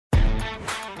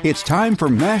It's time for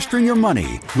Mastering Your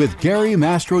Money with Gary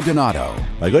Mastrodonato.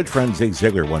 My good friend Zig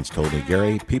Ziglar once told me,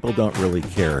 Gary, people don't really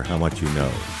care how much you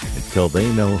know until they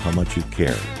know how much you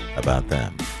care about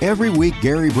them. Every week,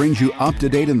 Gary brings you up to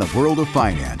date in the world of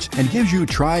finance and gives you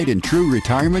tried and true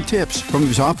retirement tips from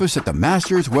his office at the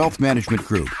Masters Wealth Management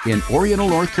Group in Oriental,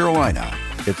 North Carolina.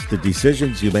 It's the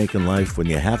decisions you make in life when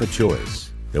you have a choice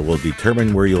that will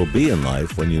determine where you'll be in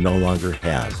life when you no longer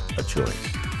have a choice.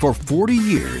 For 40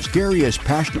 years, Gary has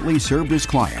passionately served his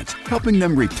clients, helping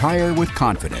them retire with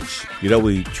confidence. You know,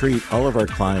 we treat all of our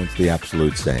clients the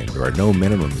absolute same. There are no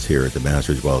minimums here at the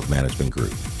Masters Wealth Management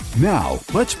Group. Now,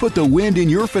 let's put the wind in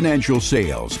your financial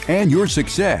sails and your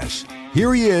success.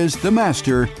 Here he is, the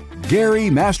master, Gary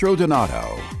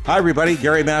Mastrodonato. Hi, everybody.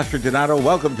 Gary Mastrodonato.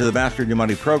 Welcome to the Mastering Your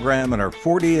Money program and our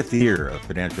 40th year of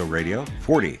financial radio.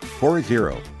 40.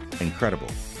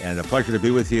 Incredible. And a pleasure to be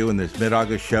with you in this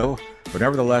mid-August show. But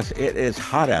nevertheless, it is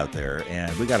hot out there,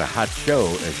 and we got a hot show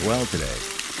as well today.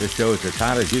 This show is as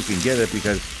hot as you can get it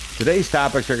because today's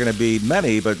topics are going to be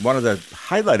many, but one of the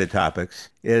highlighted topics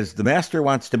is the master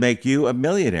wants to make you a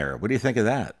millionaire. What do you think of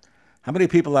that? How many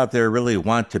people out there really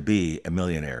want to be a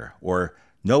millionaire or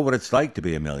know what it's like to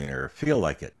be a millionaire, feel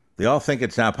like it? They all think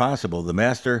it's not possible. The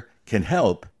master can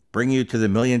help bring you to the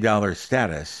 $1 million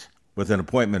status with an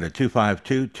appointment at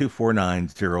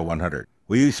 252-249-0100.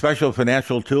 We use special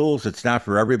financial tools. It's not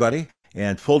for everybody.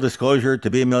 And full disclosure, to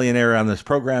be a millionaire on this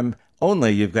program,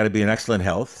 only you've got to be in excellent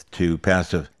health to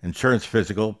pass an insurance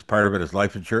physical. Part of it is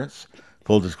life insurance,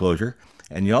 full disclosure.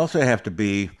 And you also have to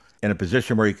be in a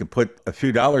position where you can put a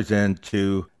few dollars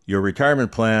into your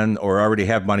retirement plan or already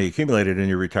have money accumulated in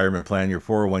your retirement plan, your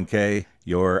 401k,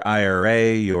 your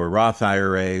IRA, your Roth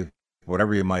IRA,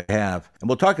 whatever you might have. And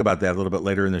we'll talk about that a little bit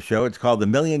later in the show. It's called the $1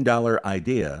 Million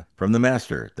Idea from the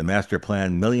Master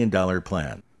Plan, $1 Million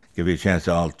Plan. Give you a chance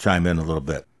to all chime in a little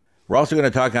bit. We're also going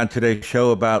to talk on today's show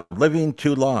about living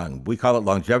too long. We call it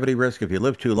longevity risk. If you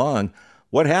live too long,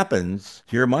 what happens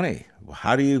to your money?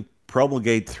 How do you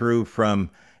promulgate through from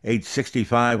age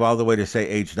 65 all the way to, say,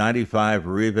 age 95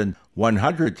 or even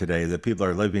 100 today that people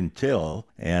are living till?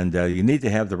 And you need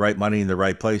to have the right money in the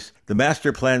right place. The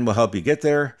Master Plan will help you get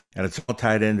there, and it's all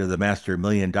tied into the Master $1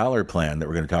 Million Plan that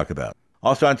we're going to talk about.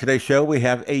 Also on today's show, we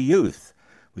have a youth.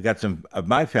 We got some of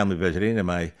my family visiting, and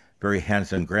my very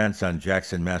handsome grandson,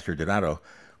 Jackson Mastrodonato,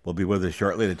 will be with us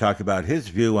shortly to talk about his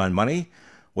view on money,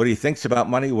 what he thinks about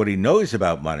money, what he knows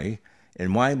about money,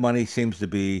 and why money seems to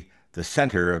be the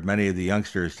center of many of the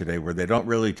youngsters today, where they don't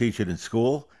really teach it in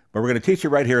school, but we're going to teach it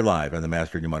right here live on the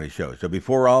Mastering Your Money show. So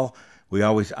before all, we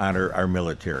always honor our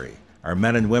military, our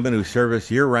men and women who serve us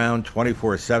year-round,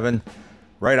 24/7,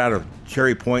 right out of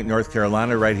Cherry Point, North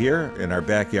Carolina, right here in our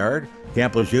backyard,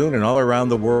 Camp Lejeune, and all around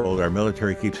the world. Our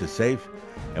military keeps us safe,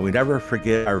 and we never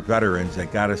forget our veterans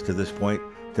that got us to this point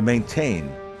to maintain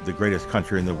the greatest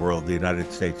country in the world, the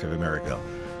United States of America.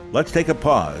 Let's take a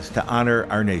pause to honor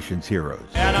our nation's heroes.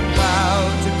 And I'm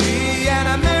proud to be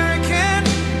an American,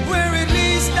 where at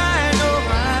least I know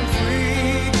I'm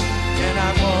free. And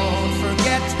I won't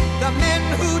forget the men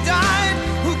who died,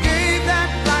 who gave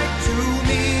that right to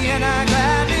me. And I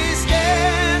gladly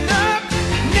stand up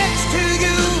next to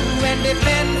you and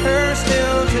defend her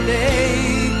still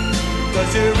today. 'Cause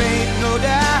there ain't no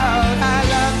doubt I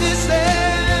love this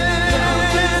land. God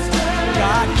bless the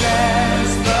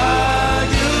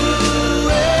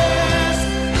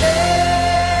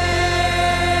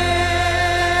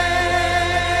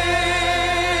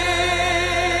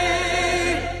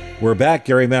We're back,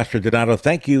 Gary Mastrodonato.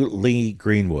 Thank you, Lee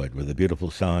Greenwood, with a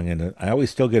beautiful song. And I always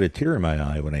still get a tear in my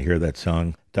eye when I hear that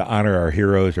song to honor our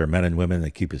heroes, our men and women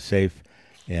that keep us safe.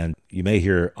 And you may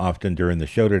hear often during the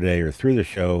show today or through the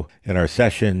show. In our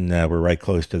session, we're right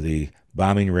close to the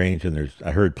bombing range, and I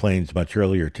heard planes much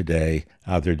earlier today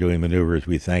out there doing maneuvers.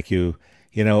 We thank you.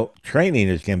 You know,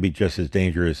 training can be just as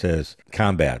dangerous as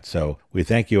combat. So we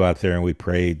thank you out there, and we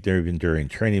pray even during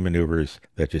training maneuvers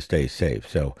that you stay safe.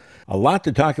 So a lot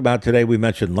to talk about today. We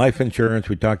mentioned life insurance.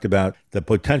 We talked about the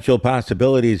potential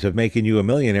possibilities of making you a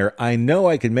millionaire. I know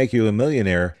I can make you a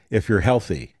millionaire if you're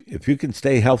healthy. If you can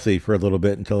stay healthy for a little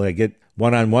bit until I get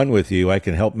one-on-one with you, I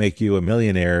can help make you a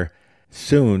millionaire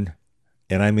soon.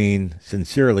 And I mean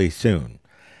sincerely soon.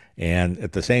 And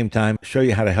at the same time, show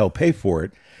you how to help pay for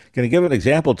it. Going to give an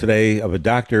example today of a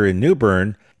doctor in New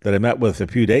Bern that I met with a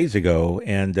few days ago,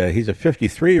 and he's a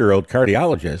 53-year-old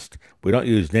cardiologist. We don't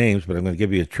use names, but I'm going to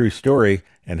give you a true story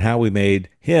and how we made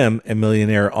him a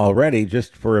millionaire already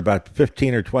just for about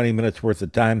 15 or 20 minutes worth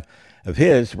of time of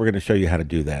his. We're going to show you how to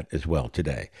do that as well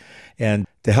today. And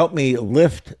to help me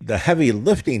lift the heavy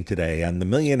lifting today on the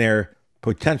millionaire,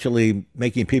 potentially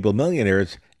making people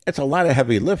millionaires, it's a lot of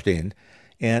heavy lifting.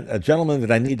 And a gentleman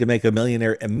that I need to make a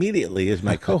millionaire immediately is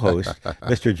my co-host,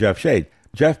 Mr. Jeff Shade.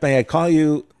 Jeff, may I call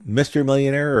you Mr.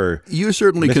 Millionaire or You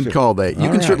certainly Mr. can call that. You All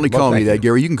can right. certainly Well, call me thank that, you.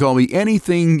 Gary. You can call me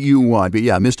anything you want. But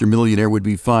yeah, Mr. Millionaire would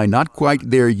be fine. Not quite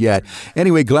there yet.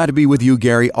 Anyway, glad to be with you,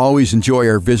 Gary. Always enjoy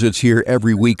our visits here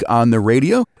every week on the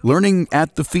radio. Learning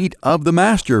at the feet of the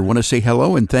master. Want to say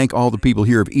hello and thank all the people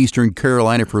here of Eastern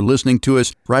Carolina for listening to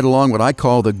us right along what I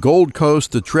call the Gold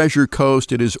Coast, the Treasure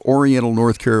Coast. It is Oriental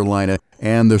North Carolina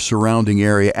and the surrounding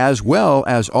area, as well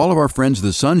as all of our friends of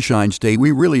the Sunshine State.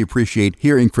 We really appreciate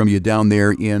hearing from you down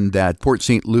there in that Port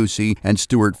St. Lucie and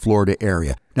Stuart, Florida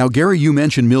area. Now, Gary, you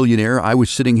mentioned Millionaire. I was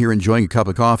sitting here enjoying a cup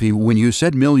of coffee. When you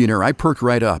said Millionaire, I perked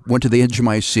right up, went to the edge of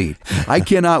my seat. I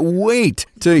cannot wait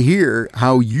to hear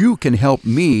how you can help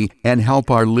me and help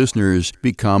our listeners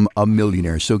become a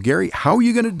millionaire. So, Gary, how are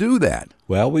you going to do that?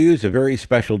 Well, we use a very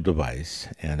special device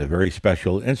and a very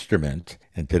special instrument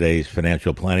in today's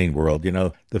financial planning world. You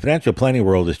know, the financial planning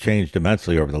world has changed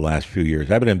immensely over the last few years.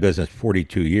 I've been in business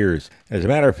 42 years. As a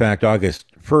matter of fact, August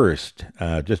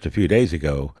 1st, just a few days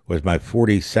ago, was my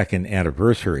 42nd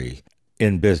anniversary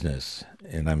in business.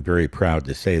 And I'm very proud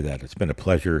to say that. It's been a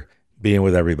pleasure being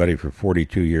with everybody for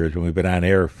 42 years. And we've been on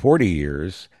air 40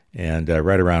 years. And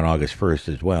right around August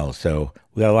 1st as well. So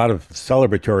we got a lot of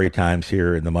celebratory times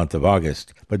here in the month of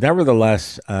August. But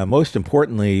nevertheless, most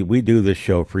importantly, we do this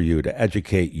show for you, to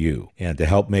educate you and to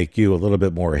help make you a little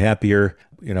bit more happier.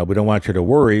 You know, we don't want you to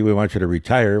worry. We want you to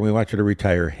retire. We want you to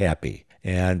retire happy.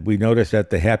 And we notice that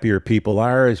the happier people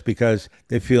are is because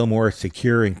they feel more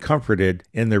secure and comforted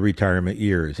in their retirement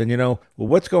years. And, you know,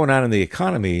 what's going on in the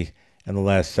economy in the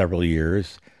last several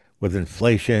years with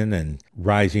inflation and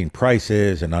rising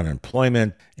prices and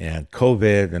unemployment and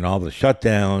COVID and all the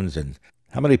shutdowns, and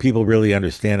how many people really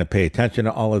understand and pay attention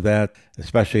to all of that,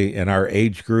 especially in our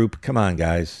age group? Come on,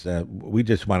 guys. We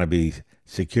just want to be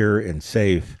secure and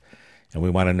safe, and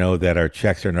we want to know that our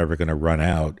checks are never going to run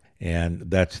out. And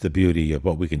that's the beauty of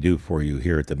what we can do for you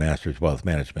here at the Masters Wealth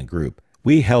Management Group.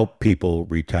 We help people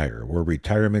retire. We're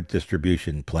retirement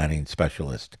distribution planning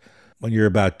specialists. When you're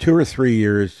about 2 or 3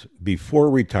 years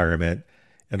before retirement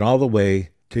and all the way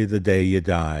to the day you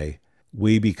die,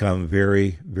 we become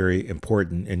very, very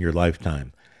important in your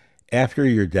lifetime. After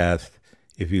your death,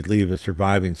 if you leave a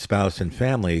surviving spouse and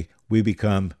family, we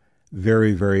become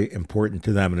very, very important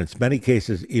to them. And in many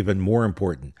cases, even more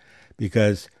important,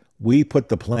 because we put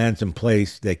the plans in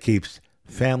place that keeps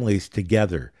families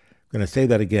together. I'm going to say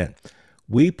that again.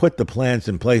 We put the plans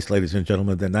in place, ladies and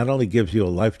gentlemen, that not only gives you a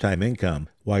lifetime income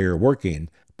while you're working,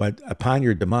 but upon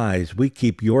your demise, we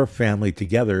keep your family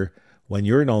together when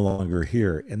you're no longer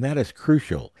here. And that is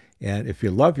crucial. And if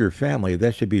you love your family,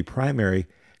 that should be primary,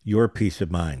 your peace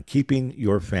of mind, keeping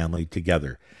your family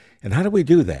together. And how do we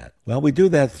do that? Well, we do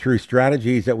that through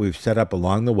strategies that we've set up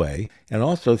along the way, and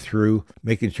also through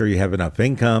making sure you have enough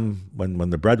income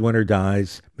when the breadwinner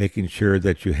dies, making sure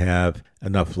that you have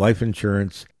enough life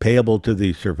insurance payable to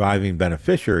the surviving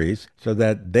beneficiaries so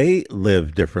that they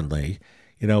live differently.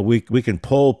 You know, we can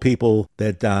pull people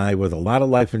that die with a lot of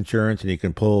life insurance, and you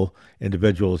can pull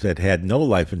individuals that had no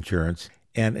life insurance,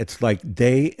 and it's like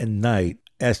day and night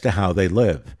as to how they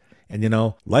live. And, you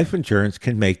know, life insurance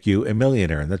can make you a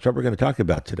millionaire, and that's what we're going to talk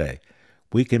about today.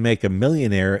 We can make a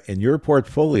millionaire in your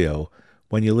portfolio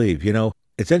when you leave. You know,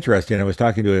 it's interesting. I was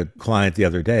talking to a client the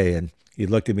other day, and he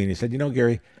looked at me and he said, you know,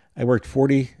 Gary, I worked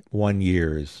 41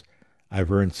 years. I've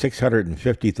earned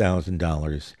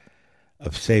 $650,000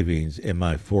 of savings in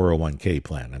my 401k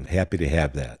plan. I'm happy to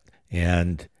have that.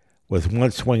 And with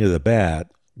one swing of the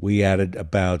bat, we added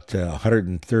about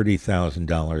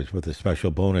 $130,000 with a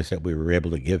special bonus that we were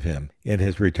able to give him in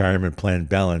his retirement plan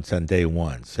balance on day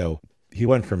one. So he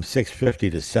went from $650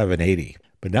 to $780.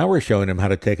 But now we're showing him how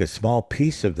to take a small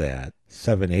piece of that,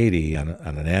 $780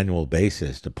 on an annual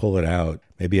basis, to pull it out,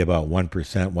 maybe about 1%,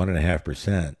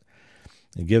 1.5%,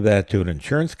 and give that to an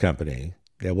insurance company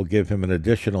that will give him an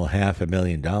additional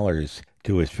 $500,000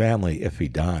 to his family if he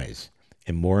dies.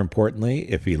 And more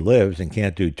importantly, if he lives and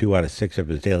can't do 2 out of 6 of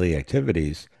his daily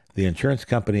activities, the insurance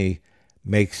company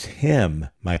makes him,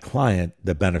 my client,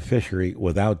 the beneficiary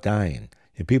without dying.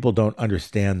 And people don't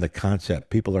understand the concept.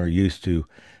 People are used to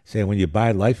saying, when you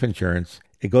buy life insurance,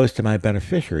 it goes to my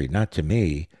beneficiary, not to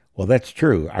me. Well, that's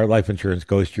true. Our life insurance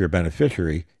goes to your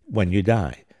beneficiary when you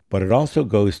die. But it also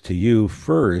goes to you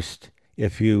first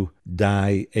if you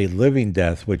die a living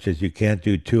death, which is you can't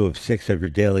do 2 of 6 of your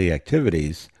daily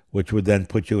activities, which would then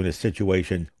put you in a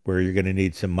situation where you're going to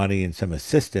need some money and some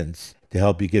assistance to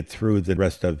help you get through the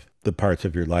rest of the parts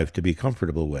of your life to be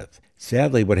comfortable with.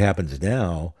 Sadly, what happens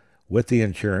now with the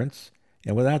insurance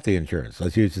and without the insurance,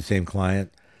 let's use the same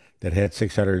client that had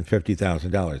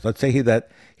 $650,000. Let's say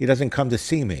he doesn't come to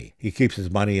see me. He keeps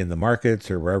his money in the markets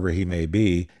or wherever he may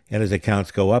be, and his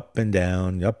accounts go up and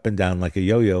down like a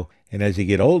yo-yo. And as you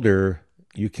get older,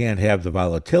 you can't have the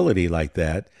volatility like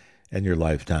that in your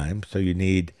lifetime. So you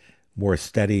need more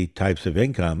steady types of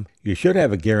income. You should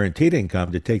have a guaranteed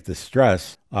income to take the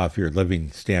stress off your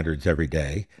living standards every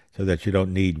day so that you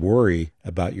don't need worry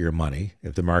about your money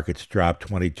if the markets drop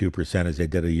 22% as they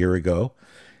did a year ago.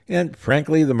 And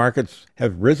frankly, the markets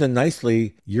have risen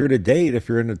nicely year to date. If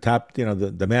you're in the top,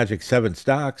 the magic 7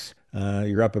 stocks,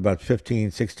 you're up about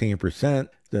 15, 16%.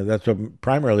 That's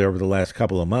primarily over the last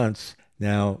couple of months.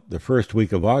 Now, the first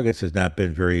week of August has not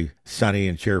been very sunny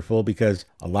and cheerful because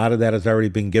a lot of that has already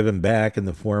been given back in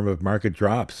the form of market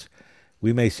drops.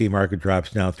 We may see market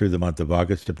drops now through the month of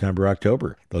August, September,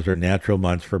 October. Those are natural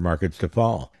months for markets to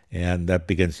fall. And that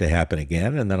begins to happen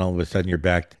again. And then all of a sudden you're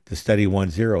back to steady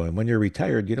 1-0. And when you're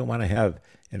retired, you don't want to have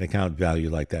an account value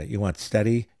like that. You want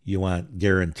steady, you want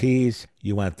guarantees,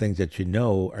 you want things that you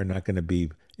know are not going to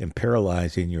be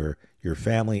imperiling your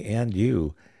family and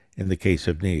you in the case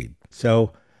of need.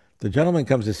 So the gentleman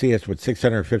comes to see us with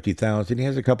 $650,000. He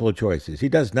has a couple of choices. He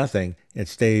does nothing and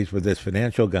stays with this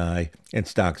financial guy in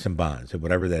stocks and bonds. And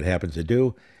whatever that happens to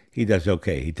do, he does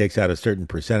okay. He takes out a certain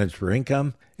percentage for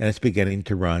income, and it's beginning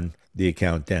to run the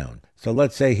account down. So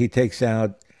let's say he takes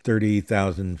out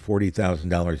 $30,000,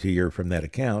 $40,000 a year from that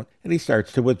account, and he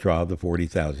starts to withdraw the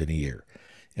 $40,000 a year.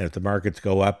 And if the markets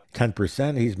go up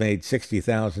 10%, he's made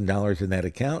 $60,000 in that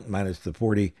account, minus the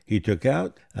 $40,000 he took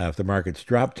out. If the markets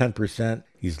drop 10%,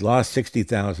 he's lost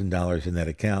 $60,000 in that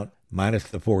account, minus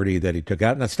the $40,000 that he took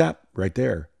out. Now stop right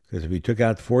there, because if he took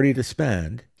out $40,000 to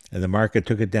spend, and the market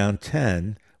took it down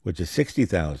 10, which is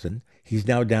 $60,000, he's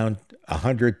now down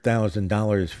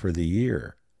 $100,000 for the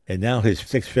year. And now his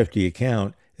 $650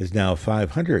 account is now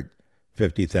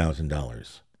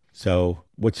 $550,000. So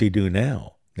what's he do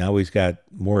now? Now he's got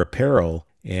more apparel,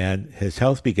 and his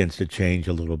health begins to change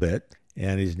a little bit,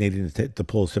 and he's needing to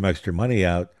pull some extra money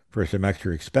out for some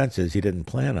extra expenses he didn't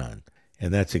plan on,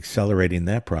 and that's accelerating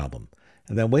that problem.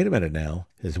 And then wait a minute now,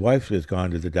 his wife has gone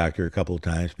to the doctor a couple of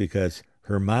times because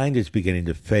her mind is beginning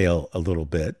to fail a little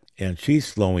bit, and she's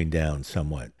slowing down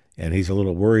somewhat. And he's a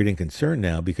little worried and concerned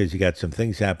now because you got some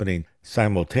things happening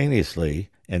simultaneously,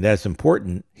 and as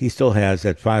important, he still has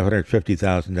that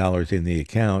 $550,000 in the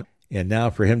account. And now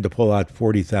for him to pull out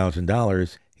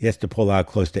 $40,000, he has to pull out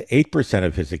close to 8%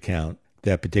 of his account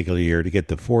that particular year to get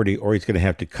the 40, or he's going to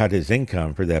have to cut his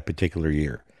income for that particular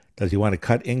year. Does he want to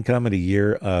cut income in a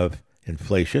year of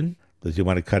inflation? Does he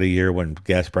want to cut a year when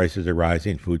gas prices are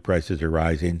rising, food prices are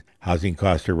rising, housing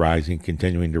costs are rising,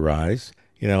 continuing to rise?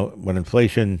 When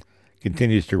inflation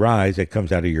continues to rise, it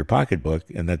comes out of your pocketbook,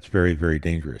 and that's very, very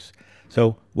dangerous.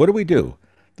 So what do?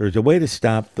 There's a way to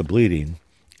stop the bleeding,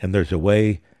 and there's a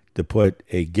way to put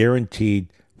a guaranteed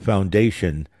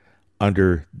foundation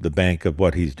under the bank of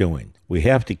what he's doing. We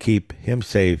have to keep him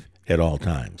safe at all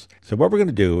times. So what we're going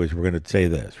to do is we're going to say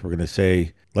this. We're going to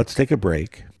say, let's take a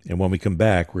break. And when we come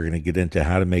back, we're going to get into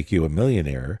how to make you a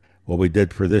millionaire, what we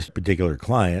did for this particular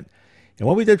client, and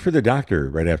what we did for the doctor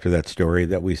right after that story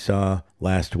that we saw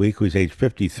last week, who's age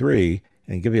 53,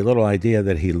 and give you a little idea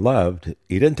that he loved.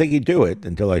 He didn't think he'd do it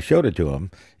until I showed it to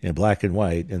him in black and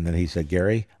white. And then he said,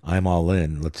 Gary, I'm all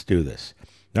in. Let's do this.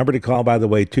 Number to call, by the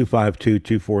way,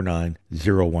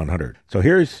 252-249-0100. So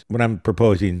here's what I'm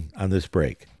proposing on this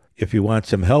break. If you want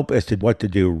some help as to what to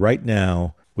do right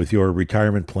now with your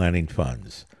retirement planning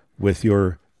funds, with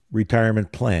your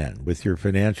retirement plan, with your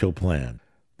financial plan,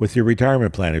 with your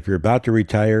retirement plan, if you're about to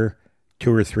retire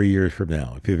 2 or 3 years from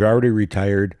now, if you've already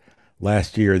retired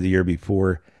last year or the year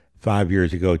before, 5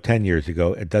 years ago, 10 years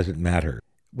ago, it doesn't matter.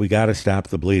 We got to stop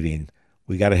the bleeding.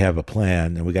 We got to have a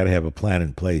plan, and we got to have a plan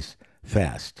in place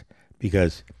fast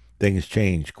because things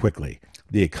change quickly.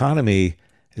 The economy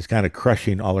is kind of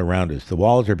crushing all around us. The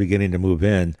walls are beginning to move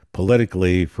in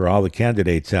politically for all the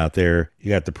candidates out there.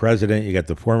 You got the president, you got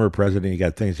the former president, you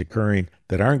got things occurring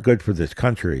that aren't good for this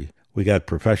country. We got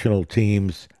professional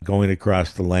teams going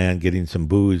across the land, getting some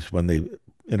boos when they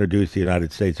introduced the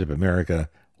United States of America.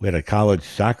 We had a college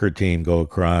soccer team go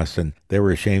across, and they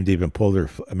were ashamed to even pull their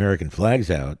American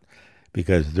flags out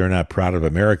because they're not proud of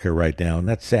America right now, and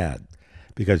that's sad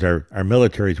because our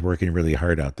military is working really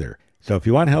hard out there. So if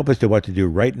you want help as to what to do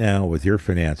right now with your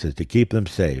finances to keep them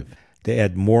safe, to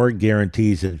add more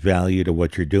guarantees and value to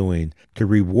what you're doing, to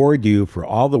reward you for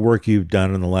all the work you've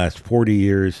done in the last 40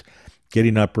 years,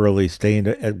 getting up early, staying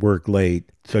at work late,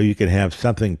 so you can have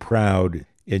something proud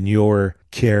in your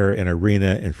care and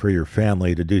arena and for your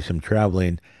family to do some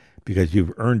traveling because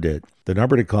you've earned it. The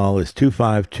number to call is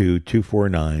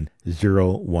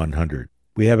 252-249-0100.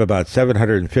 We have about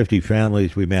 750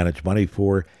 families we manage money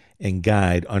for and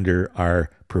guide under our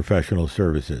professional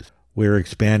services. We're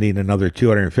expanding another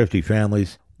 250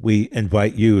 families. We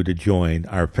invite you to join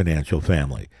our financial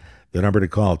family. The number to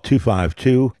call,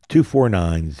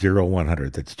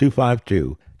 252-249-0100. That's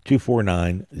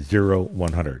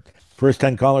 252-249-0100. First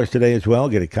 10 callers today as well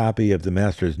get a copy of the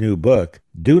Master's new book,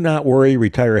 Do Not Worry,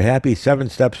 Retire Happy, 7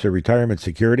 Steps to Retirement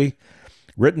Security,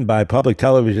 written by public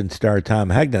television star Tom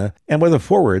Hegna, and with a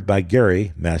foreword by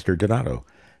Gary Master Donato,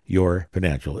 your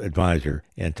financial advisor.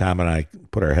 And Tom and I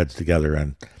put our heads together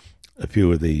on a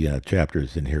few of the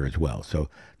chapters in here as well. So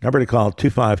number to call,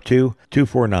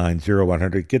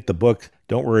 252-249-0100. Get the book,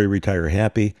 Don't Worry, Retire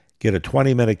Happy. Get a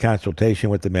 20-minute consultation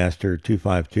with the Master,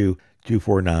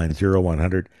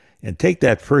 252-249-0100. And take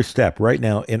that first step right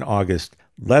now in August.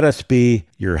 Let us be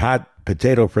your hot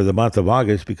potato for the month of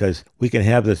August, because we can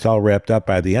have this all wrapped up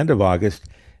by the end of August,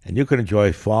 and you can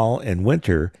enjoy fall and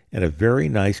winter in a very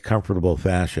nice, comfortable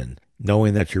fashion,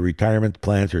 knowing that your retirement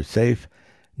plans are safe,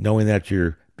 knowing that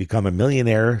you're become a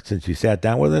millionaire since you sat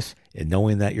down with us, and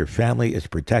knowing that your family is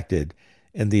protected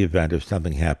in the event of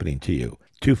something happening to you.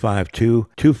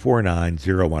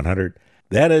 252-249-0100.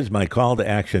 That is my call to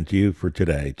action to you for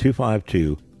today,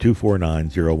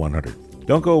 252-249-0100.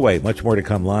 Don't go away. Much more to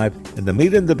come live. And the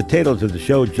meat and the potatoes of the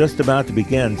show just about to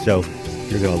begin, so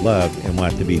you're going to love and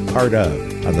want to be part of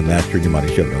on the Mastering Your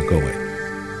Money Show. Don't go away.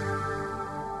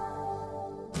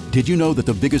 Did you know that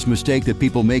the biggest mistake that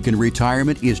people make in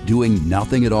retirement is doing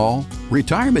nothing at all?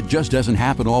 Retirement just doesn't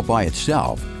happen all by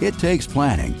itself. It takes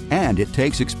planning, and it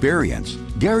takes experience.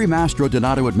 Gary Mastro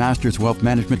Donato at Masters Wealth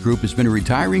Management Group has been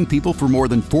retiring people for more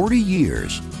than 40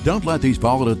 years. Don't let these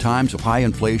volatile times of high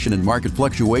inflation and market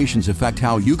fluctuations affect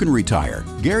how you can retire.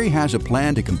 Gary has a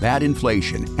plan to combat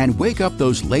inflation and wake up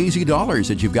those lazy dollars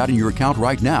that you've got in your account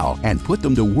right now and put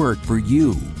them to work for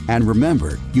you. And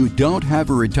remember, you don't have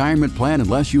a retirement plan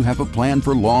unless you have a plan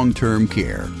for long-term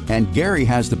care. And Gary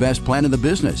has the best plan in the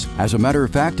business. As a matter of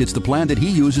fact, it's the plan that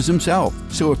he uses himself.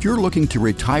 So if you're looking to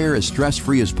retire as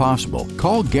stress-free as possible,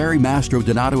 call Gary Mastro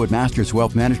Donato at Masters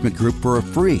Wealth Management Group for a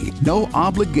free,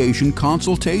 no-obligation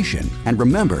consultation. And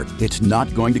remember, it's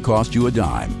not going to cost you a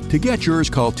dime. To get yours,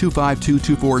 call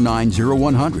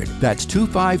 252-249-0100. That's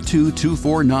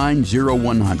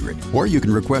 252-249-0100. Or you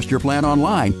can request your plan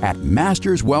online at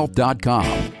masterswealth.com.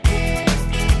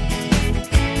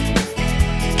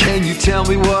 Can you tell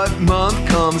me what month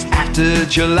comes after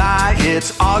July?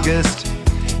 It's August.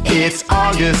 It's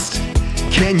August.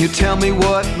 Can you tell me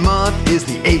what month is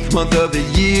the 8th month of the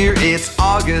year? It's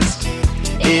August.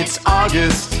 It's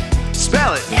August.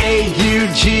 Spell it.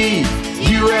 A-U-G-U-S-T.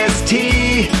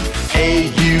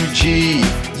 A-U-G-U-S-T.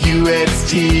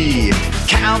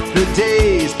 Count the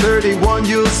days, 31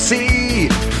 you'll see.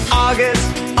 August,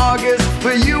 August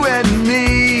for you and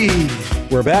me.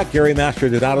 We're back. Gary Master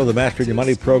Donato, the Mastering Your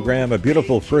Money program. A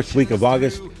beautiful first week of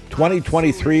August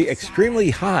 2023. Extremely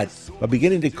hot, but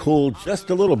beginning to cool just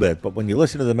a little bit. But when you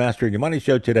listen to the Mastering Your Money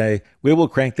show today, we will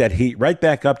crank that heat right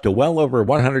back up to well over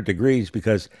 100 degrees,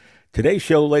 because today's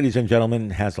show, ladies and gentlemen,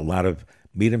 has a lot of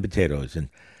meat and potatoes. And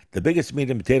the biggest meat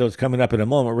and potatoes coming up in a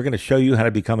moment. We're going to show you how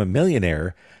to become a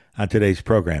millionaire on today's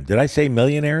program. Did I say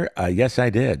millionaire? Yes, I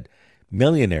did.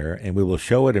 Millionaire, and we will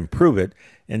show it and prove it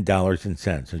in dollars and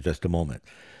cents in just a moment.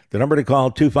 The number to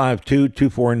call,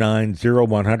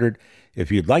 252-249-0100. If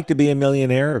you'd like to be a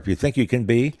millionaire, if you think you can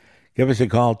be, give us a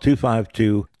call,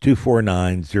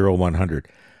 252-249-0100.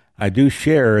 I do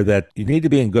share that you need to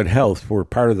be in good health for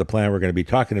part of the plan we're going to be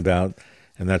talking about,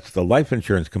 and that's the life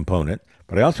insurance component.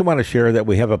 But I also want to share that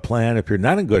we have a plan, if you're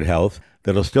not in good health,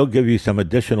 that'll still give you some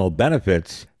additional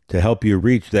benefits to help you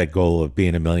reach that goal of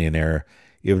being a millionaire.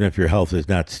 Even if your health is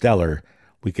not stellar,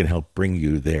 we can help bring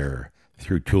you there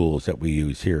through tools that we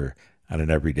use here on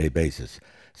an everyday basis.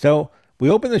 So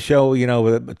we open the show,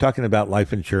 with talking about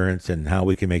life insurance and how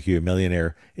we can make you a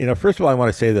millionaire. First of all, I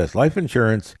want to say this. Life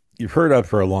insurance, you've heard of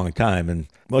for a long time, and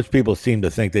most people seem to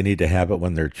think they need to have it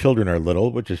when their children are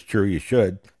little, which is true, you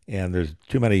should. And there's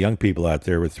too many young people out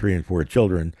there with 3 and 4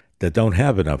 children that don't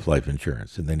have enough life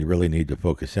insurance, and then you really need to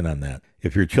focus in on that.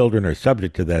 If your children are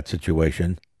subject to that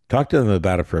situation, talk to them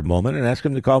about it for a moment and ask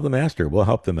them to call the Master. We'll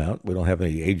help them out. We don't have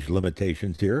any age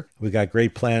limitations here. We got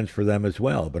great plans for them as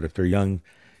well. But if they're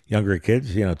younger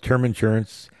kids, term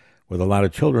insurance with a lot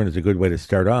of children is a good way to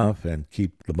start off and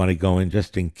keep the money going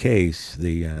just in case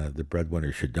the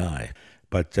breadwinner should die.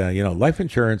 But, life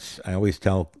insurance, I always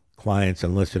tell clients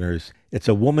and listeners, it's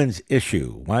a woman's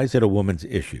issue. Why is it a woman's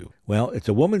issue? Well, it's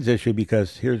a woman's issue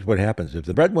because here's what happens. If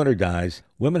the breadwinner dies,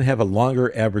 women have a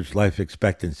longer average life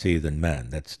expectancy than men.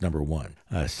 That's number one.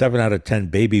 7 out of 10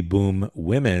 baby boom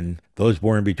women, those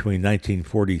born between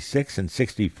 1946 and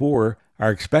 64,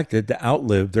 are expected to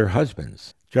outlive their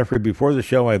husbands. Jeffrey, before the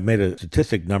show, I made a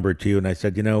statistic number to you, and I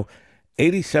said,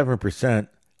 87%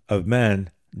 of men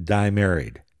die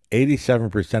married.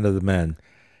 87% of the men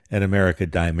in America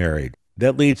die married.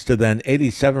 That leads to then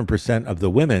 87% of the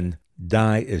women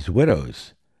die as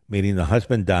widows, meaning the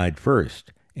husband died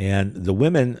first. And the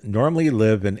women normally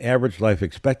live an average life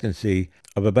expectancy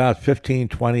of about 15,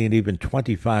 20, and even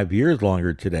 25 years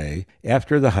longer today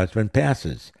after the husband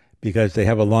passes, because they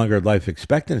have a longer life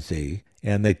expectancy,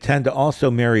 and they tend to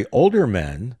also marry older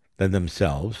men than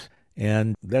themselves,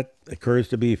 and that occurs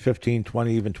to be 15,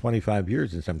 20, even 25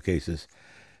 years in some cases,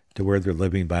 to where they're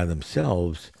living by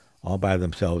themselves, all by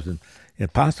themselves, and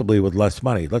possibly with less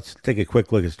money. Let's take a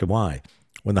quick look as to why.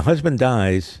 When the husband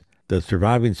dies, the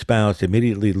surviving spouse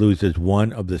immediately loses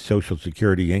one of the Social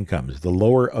Security incomes, the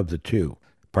lower of the two.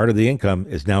 Part of the income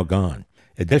is now gone.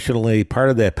 Additionally, part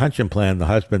of that pension plan the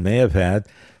husband may have had,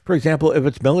 for example, if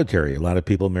it's military, a lot of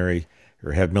people marry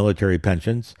or have military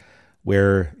pensions,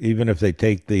 where even if they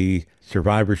take the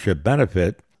survivorship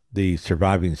benefit, the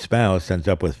surviving spouse ends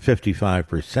up with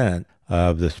 55%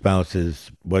 of the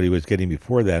spouse's, what he was getting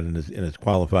before that in his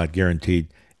qualified guaranteed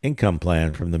income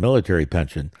plan from the military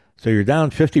pension. So you're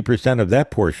down 50% of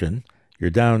that portion, you're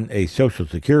down a Social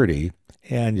Security,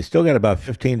 and you still got about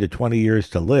 15 to 20 years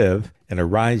to live in a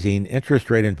rising interest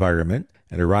rate environment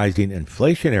and a rising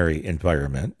inflationary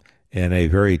environment and a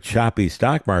very choppy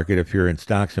stock market. If you're in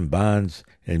stocks and bonds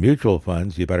and mutual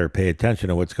funds, you better pay attention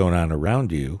to what's going on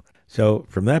around you. So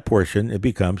from that portion, it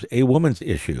becomes a woman's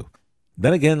issue.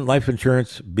 Then again, life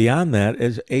insurance beyond that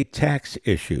is a tax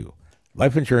issue.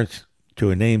 Life insurance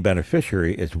to a named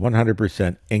beneficiary is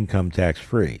 100% income tax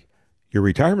free. Your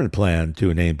retirement plan to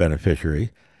a named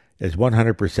beneficiary is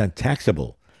 100%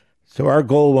 taxable. So our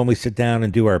goal when we sit down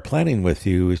and do our planning with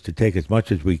you is to take as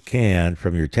much as we can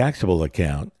from your taxable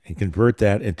account and convert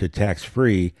that into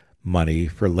tax-free money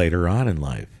for later on in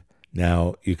life.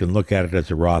 Now, you can look at it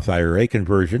as a Roth IRA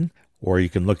conversion, or you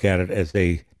can look at it as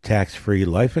a tax-free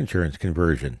life insurance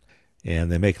conversion,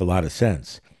 and they make a lot of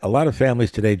sense. A lot of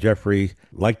families today, Jeffrey,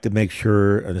 like to make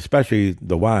sure, and especially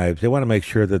the wives, they want to make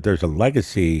sure that there's a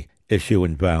legacy issue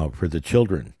involved for the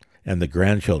children and the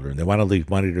grandchildren. They want to leave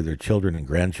money to their children and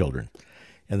grandchildren,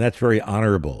 and that's very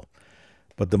honorable.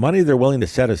 But the money they're willing to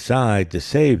set aside to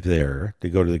save there, to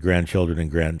go to the grandchildren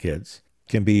and grandkids,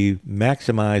 can be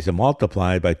maximized and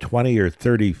multiplied by 20 or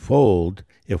 30 fold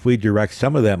if we direct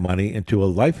some of that money into a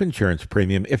life insurance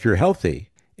premium if you're healthy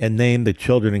and name the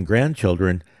children and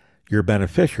grandchildren your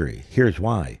beneficiary. Here's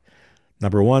why.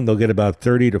 Number one, they'll get about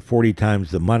 30 to 40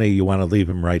 times the money you want to leave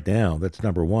them right now. That's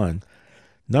number one.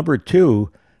 Number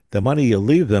two, the money you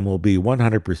leave them will be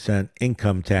 100%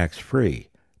 income tax free.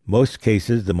 Most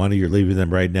cases, the money you're leaving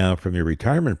them right now from your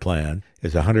retirement plan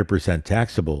is 100%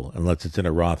 taxable unless it's in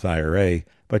a Roth IRA.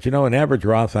 But an average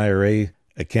Roth IRA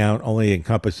account only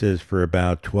encompasses for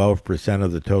about 12%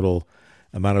 of the total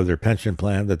amount of their pension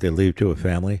plan that they leave to a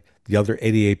family. The other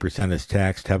 88% is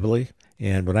taxed heavily.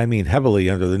 And when I mean heavily,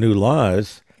 under the new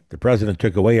laws, the president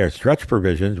took away our stretch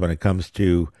provisions when it comes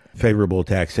to favorable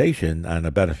taxation on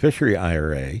a beneficiary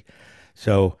IRA.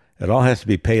 So it all has to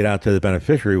be paid out to the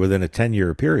beneficiary within a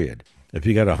 10-year period. If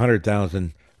you got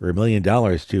 $100,000 or $1 million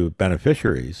to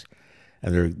beneficiaries,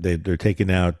 and they're taking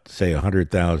out, say,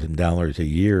 $100,000 a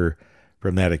year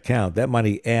from that account, that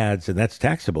money adds, and that's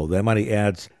taxable. That money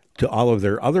adds to all of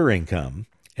their other income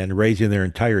and raising their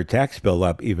entire tax bill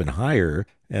up even higher.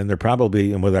 And they're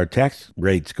probably, and with our tax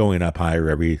rates going up higher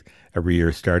every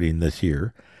year starting this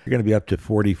year, you're going to be up to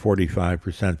 40,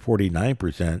 45%,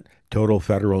 49% total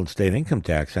federal and state income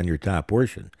tax on your top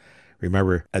portion.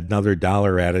 Remember, another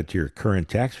dollar added to your current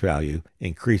tax value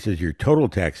increases your total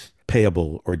tax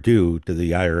payable or due to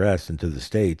the IRS and to the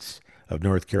states of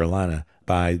North Carolina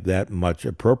by that much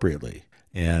appropriately.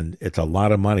 And it's a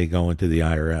lot of money going to the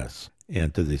IRS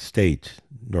and to the state,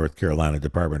 North Carolina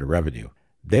Department of Revenue.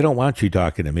 They don't want you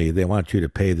talking to me. They want you to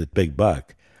pay the big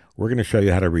buck. We're going to show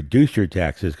you how to reduce your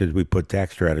taxes because we put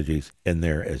tax strategies in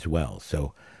there as well.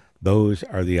 So those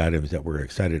are the items that we're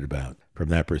excited about from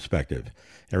that perspective.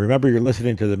 And remember, you're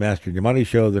listening to the Mastering Your Money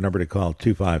Show. The number to call,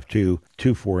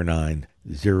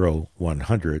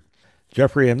 252-249-0100.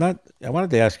 Jeffrey, I wanted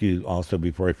to ask you also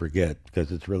before I forget,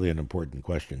 because it's really an important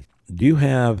question. Do you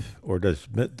have, or does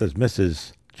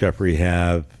Mrs. Jeffrey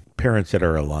have parents that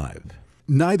are alive?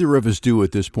 Neither of us do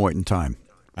at this point in time.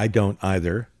 I don't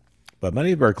either. but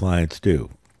many of our clients do.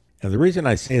 And the reason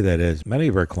I say that is many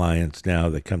of our clients now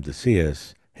that come to see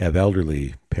us have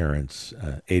elderly parents,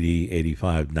 80,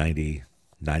 85, 90,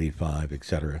 95,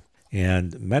 etc.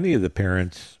 And many of the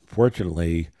parents,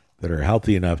 fortunately, that are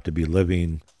healthy enough to be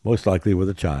living most likely with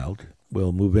a child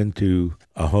will move into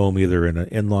a home either in an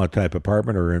in-law type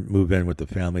apartment or move in with the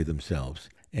family themselves.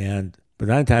 But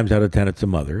 9 times out of 10, it's a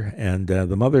mother. And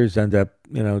the mothers end up,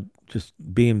 just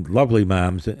being lovely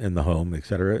moms in the home, et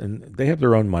cetera. And they have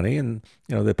their own money and,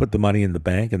 they put the money in the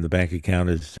bank, and the bank account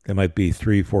there might be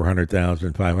 $300,000,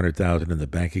 $400,000, $500,000 in the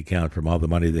bank account from all the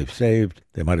money they've saved.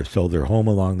 They might have sold their home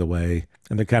along the way,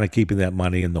 and they're kind of keeping that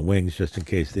money in the wings just in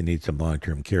case they need some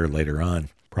long-term care later on,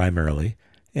 primarily.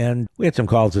 And we had some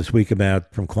calls this week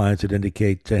from clients that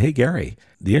indicate, hey, Gary,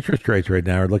 the interest rates right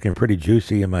now are looking pretty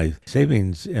juicy in my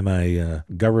savings, in my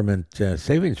government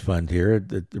savings fund here.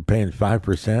 They're paying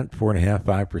 5%, 4.5%,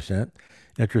 5%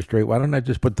 interest rate. Why don't I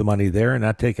just put the money there and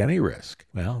not take any risk?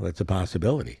 Well, that's a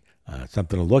possibility.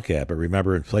 Something to look at. But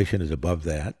remember, inflation is above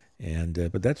that.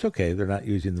 But that's okay. They're not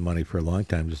using the money for a long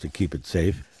time just to keep it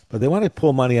safe. But they want to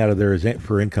pull money out of there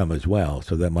for income as well.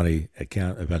 So that money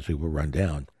account eventually will run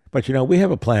down. But, we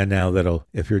have a plan now that'll,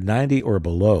 if you're 90 or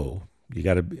below,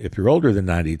 if you're older than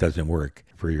 90, it doesn't work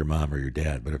for your mom or your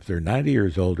dad. But if they're 90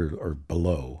 years old or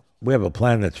below, we have a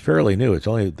plan that's fairly new.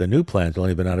 The new plan's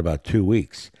only been out about 2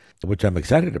 weeks, which I'm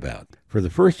excited about. For the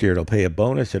first year, it'll pay a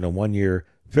bonus in a 1-year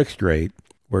fixed rate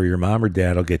where your mom or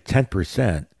dad will get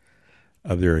 10%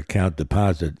 of their account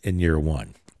deposit in year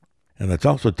 1. And that's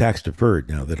also tax deferred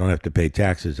now. They don't have to pay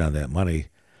taxes on that money.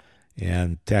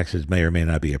 And taxes may or may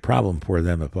not be a problem for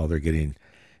them if all they're getting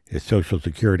is Social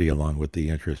Security along with the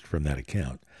interest from that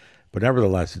account. But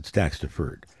nevertheless, it's tax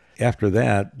deferred. After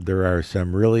that, there are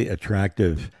some really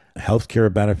attractive health care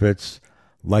benefits,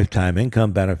 lifetime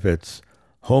income benefits,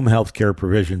 home health care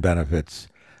provision benefits,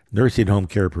 nursing home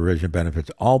care provision benefits,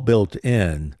 all built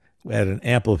in at an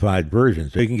amplified version.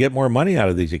 So you can get more money out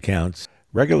of these accounts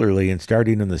regularly and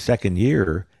starting in the second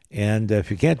year. And if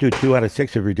you can't do 2 out of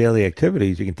 6 of your daily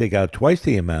activities, you can take out twice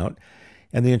the amount.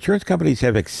 And the insurance companies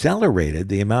have accelerated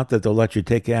the amount that they'll let you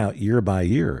take out year by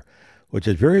year, which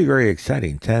is very, very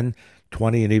exciting. 10,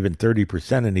 20, and even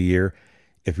 30% in a year.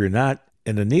 If you're not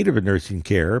in the need of a nursing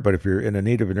care, but if you're in the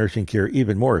need of a nursing care,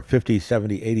 even more, 50,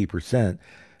 70, 80%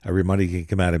 of your money can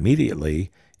come out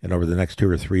immediately. And over the next 2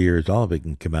 or 3 years, all of it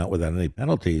can come out without any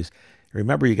penalties.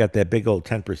 Remember, you got that big old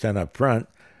 10% up front,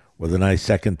 with a nice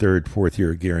second, third, fourth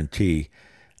year guarantee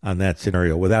on that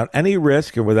scenario without any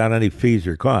risk or without any fees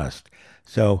or cost.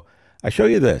 So I show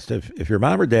you this. If your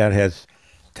mom or dad has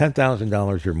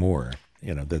 $10,000 or more,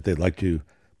 that they'd like to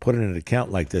put in an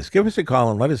account like this, give us a call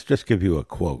and let us just give you a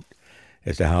quote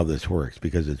as to how this works,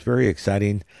 because it's very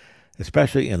exciting,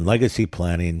 especially in legacy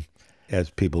planning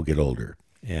as people get older.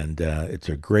 And it's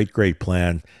a great, great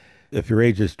plan. If your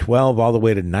age is 12 all the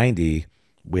way to 90,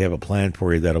 we have a plan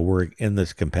for you that'll work in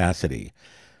this capacity.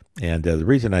 And the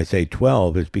reason I say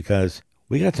 12 is because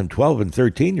we got some 12 and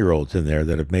 13-year-olds in there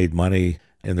that have made money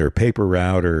in their paper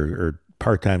route or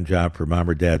part-time job for mom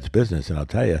or dad's business. And I'll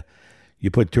tell you,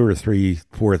 you put $2,000 or $3,000,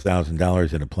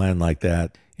 $4,000 in a plan like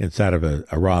that inside of a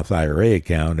Roth IRA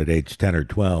account at age 10 or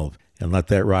 12 and let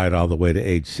that ride all the way to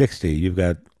age 60, you've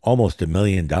got almost $1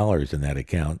 million in that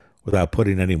account without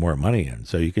putting any more money in.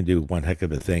 So you can do one heck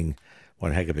of a thing,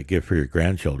 one heck of a gift for your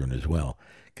grandchildren as well.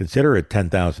 Consider a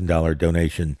 $10,000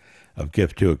 donation of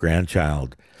gift to a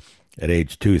grandchild at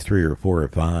age 2, 3, or 4, or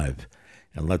 5,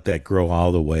 and let that grow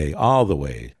all the way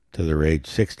to their age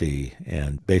 60.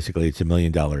 And basically, it's $1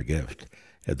 million gift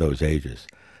at those ages.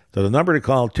 So the number to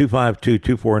call,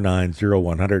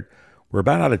 252-249-0100. We're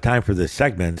about out of time for this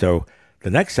segment. So the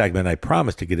next segment, I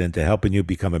promise to get into helping you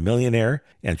become a millionaire,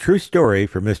 and true story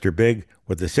for Mr. Big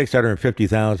with the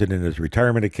 $650,000 in his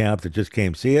retirement account that just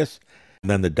came see us.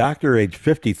 And then the doctor, age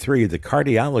 53, the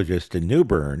cardiologist in New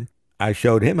Bern, I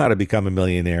showed him how to become a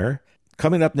millionaire.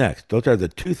 Coming up next, those are the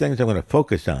two things I'm going to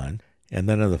focus on. And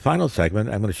then in the final segment,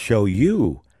 I'm going to show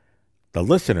you, the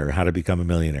listener, how to become a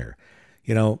millionaire.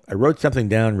 I wrote something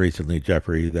down recently,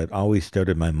 Jeffrey, that always stood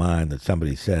in my mind that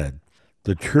somebody said.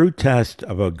 The true test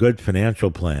of a good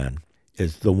financial plan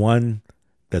is the one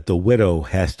that the widow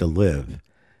has to live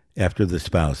after the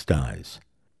spouse dies.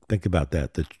 Think about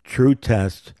that. The true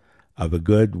test of a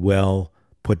good, well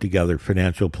put together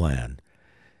financial plan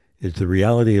is the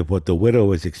reality of what the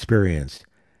widow has experienced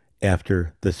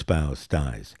after the spouse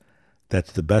dies.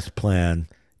 That's the best plan.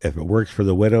 If it works for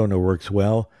the widow and it works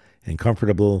well and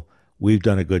comfortable, we've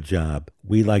done a good job.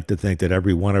 We like to think that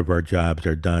every one of our jobs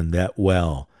are done that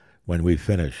well when we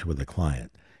finish with a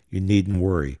client. You needn't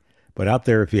worry. But out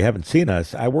there, if you haven't seen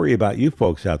us, I worry about you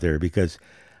folks out there because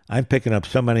I'm picking up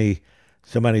so many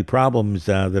problems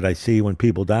that I see when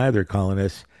people die. They're calling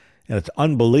us, and it's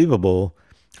unbelievable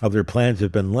how their plans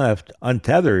have been left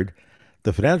untethered.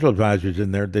 The financial advisors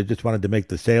in there, they just wanted to make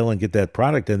the sale and get that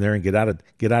product in there and get out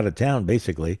of town,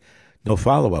 basically. No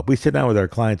follow-up. We sit down with our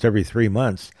clients every 3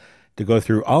 months to go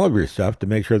through all of your stuff, to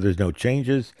make sure there's no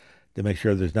changes, to make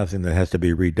sure there's nothing that has to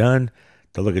be redone,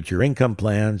 to look at your income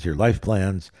plans, your life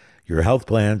plans, your health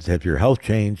plans. Have your health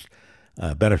changed?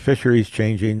 Beneficiaries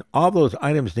changing? All those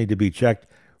items need to be checked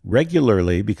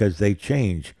regularly because they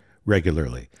change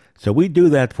regularly. So we do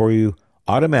that for you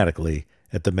automatically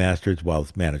at the Masters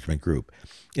Wealth Management Group.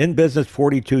 In business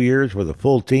 42 years with a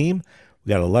full team. We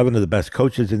got 11 of the best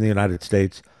coaches in the United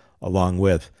States, along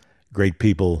with great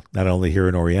people not only here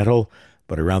in Oriental,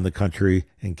 but around the country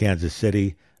in Kansas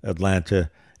City,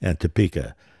 Atlanta, and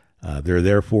Topeka. They're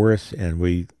there for us, and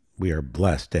we are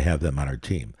blessed to have them on our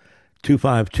team.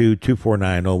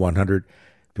 252-249-0100.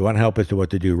 If you want to help us to what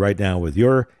to do right now with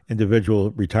your individual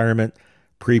retirement,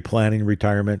 pre-planning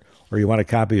retirement, or you want a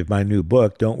copy of my new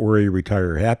book, Don't Worry,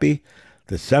 Retire Happy,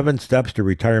 The 7 Steps to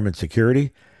Retirement Security,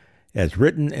 as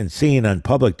written and seen on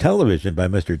public television by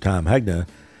Mr. Tom Hegna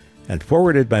and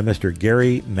forwarded by Mr.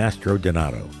 Gary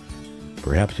Mastrodonato.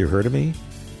 Perhaps you heard of me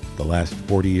the last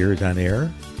 40 years on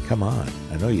air? Come on,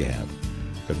 I know you have.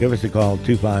 So give us a call,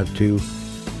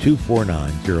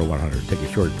 252-249-0100. Take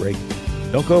a short break.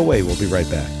 Don't go away. We'll be right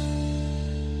back.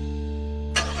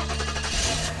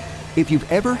 If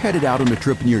you've ever headed out on a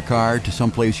trip in your car to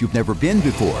someplace you've never been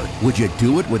before, would you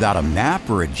do it without a map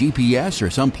or a GPS or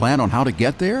some plan on how to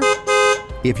get there?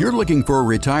 If you're looking for a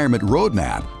retirement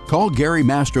roadmap, call Gary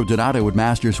Mastrodonato at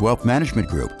Masters Wealth Management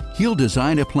Group. He'll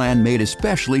design a plan made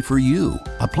especially for you,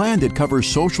 a plan that covers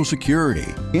Social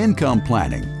Security, income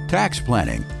planning, tax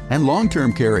planning, and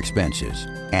long-term care expenses.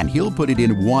 And he'll put it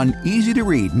in one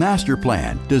easy-to-read master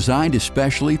plan designed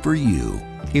especially for you.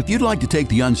 If you'd like to take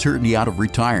the uncertainty out of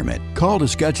retirement, call to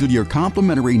schedule your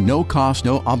complimentary no-cost,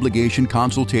 no-obligation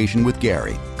consultation with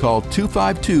Gary. Call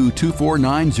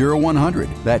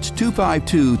 252-249-0100. That's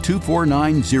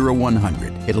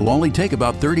 252-249-0100. It'll only take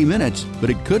about 30 minutes, but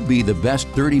it could be the best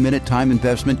 30-minute time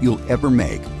investment you'll ever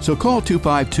make. So call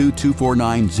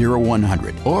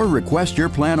 252-249-0100 or request your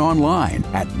plan online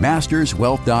at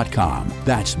masterswealth.com.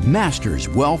 That's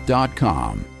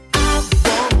masterswealth.com.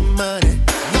 Money.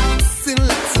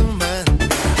 Lots of money.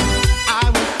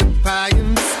 I want the pie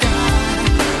in the sky.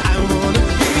 I want to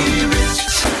be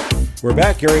rich. We're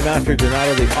back, Gary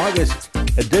Mastrodonato, the August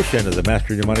edition of the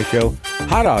Master Your Money Show.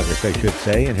 Hot August, I should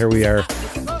say. And here we are,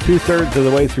 2/3 of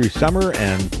the way through summer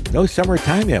and no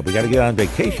summertime yet. We got to get on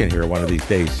vacation here one of these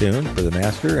days soon for the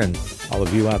Master and all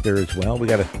of you out there as well. We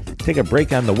got to take a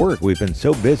break on the work. We've been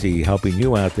so busy helping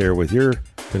you out there with your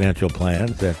financial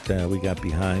plans that we got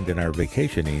behind in our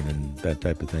vacationing and that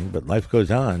type of thing. But life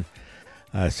goes on.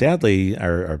 Sadly,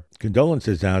 our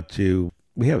condolences out to,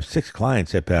 we have 6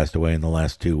 clients that passed away in the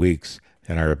last 2 weeks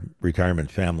in our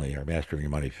retirement family, our Master Your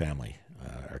Money family,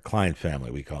 our client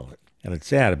family, we call it. And it's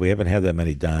sad. We haven't had that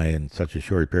many die in such a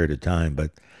short period of time.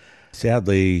 But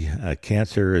sadly,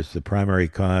 cancer is the primary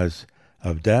cause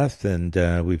of death. And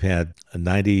we've had a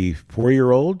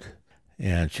 94-year-old,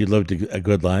 and she lived a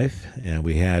good life. And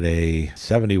we had a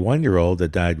 71-year-old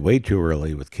that died way too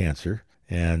early with cancer.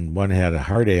 And one had a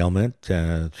heart ailment.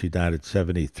 She died at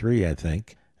 73, I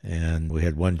think. And we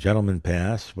had one gentleman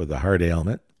pass with a heart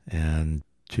ailment and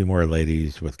 2 more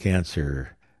ladies with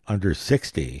cancer under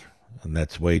 60. And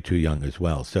that's way too young as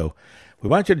well. So we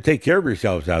want you to take care of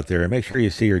yourselves out there and make sure you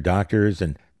see your doctors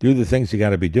and do the things you got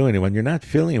to be doing. And when you're not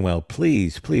feeling well,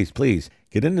 please, please, please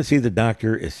get in to see the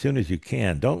doctor as soon as you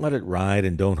can. Don't let it ride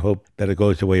and don't hope that it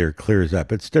goes away or clears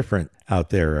up. It's different out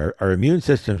there. Our immune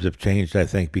systems have changed, I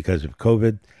think, because of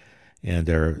COVID.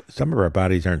 And some of our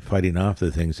bodies aren't fighting off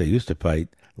the things they used to fight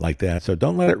like that. So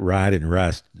don't let it ride and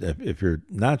rest. If you're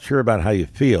not sure about how you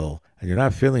feel and you're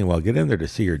not feeling well, get in there to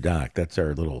see your doc. That's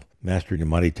our little Mastering Your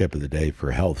Money tip of the day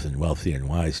for health and wealthy and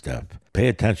wise stuff. Pay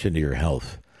attention to your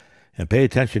health and pay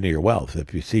attention to your wealth.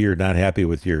 If you see you're not happy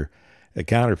with your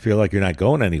account or feel like you're not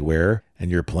going anywhere and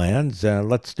your plans,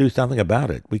 let's do something about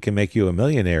it. We can make you a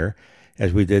millionaire,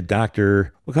 as we did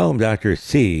we'll call him Dr.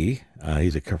 C.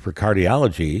 He's for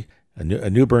cardiology, a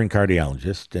Newbern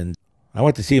cardiologist. And I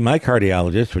went to see my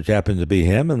cardiologist, which happened to be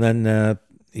him. And then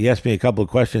he asked me a couple of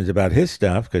questions about his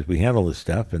stuff because we handle his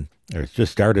stuff and it's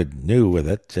just started new with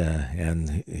it.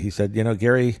 And he said,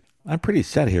 Gary, I'm pretty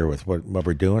set here with what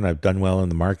we're doing. I've done well in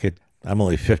the market. I'm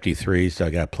only 53, so I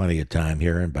got plenty of time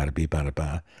here. And bada bee, bada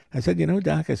ba. I said,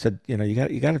 Doc, I said,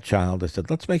 you got a child. I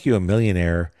said, let's make you a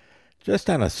millionaire just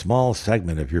on a small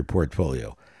segment of your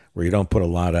portfolio. where you don't put a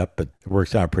lot up, but it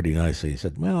works out pretty nicely. He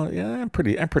said, well, yeah, I'm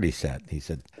pretty set. He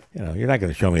said, you're not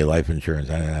going to show me life insurance.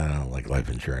 I don't like life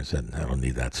insurance, and I don't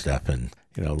need that stuff. And,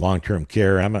 long-term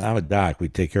care, I'm a doc. We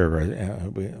take care of our,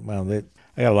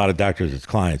 I got a lot of doctors as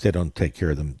clients. They don't take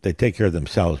care of them. They take care of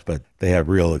themselves, but they have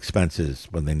real expenses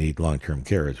when they need long-term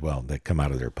care as well. They come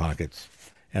out of their pockets,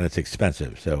 and it's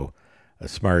expensive. So a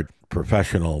smart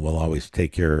professional will always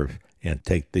take care of and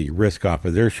take the risk off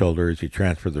of their shoulders. You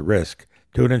transfer the risk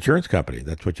to an insurance company.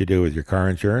 That's what you do with your car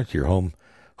insurance, your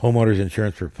homeowner's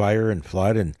insurance for fire and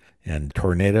flood and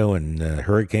tornado and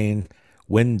hurricane,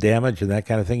 wind damage and that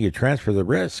kind of thing. You transfer the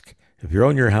risk. If you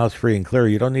own your house free and clear,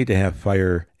 you don't need to have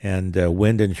fire and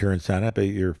wind insurance on it, but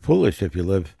you're foolish if you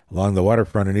live along the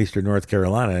waterfront in eastern North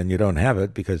Carolina and you don't have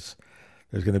it, because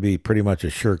there's going to be pretty much a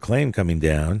sure claim coming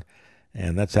down.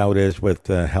 And that's how it is with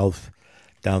health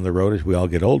down the road. As we all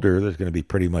get older, there's going to be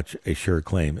pretty much a sure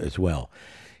claim as well.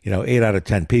 8 out of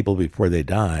 10 people before they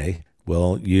die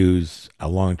will use a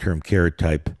long-term care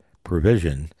type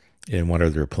provision in one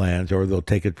of their plans, or they'll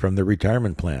take it from the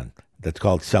retirement plan. That's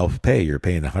called self-pay. You're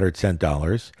paying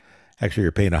 $100 Actually,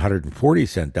 you're paying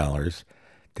 $140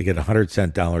 to get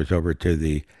 $100 over to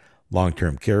the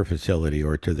long-term care facility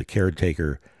or to the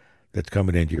caretaker that's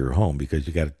coming into your home, because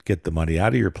you got to get the money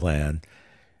out of your plan.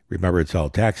 Remember, it's all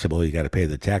taxable. You got to pay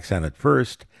the tax on it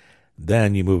first.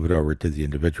 Then you move it over to the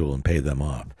individual and pay them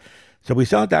off. So we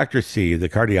saw Dr. C, the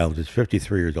cardiologist,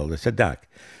 53 years old. I said, Doc,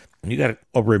 you got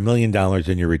over $1 million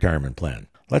in your retirement plan.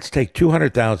 Let's take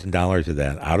 $200,000 of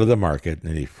that out of the market.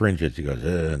 And he fringes. He goes,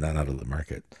 not out of the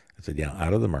market. I said, yeah,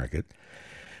 out of the market.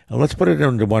 And let's put it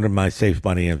into one of my safe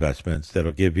money investments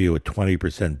that'll give you a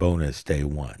 20% bonus day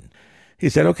one. He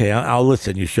said, okay, I'll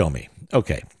listen. You show me.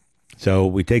 Okay. So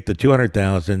we take the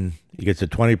 $200,000. He gets a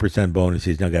 20% bonus.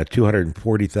 He's now got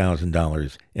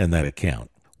 $240,000 in that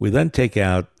account. We then take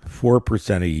out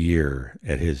 4% a year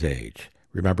at his age.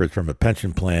 Remember, it's from a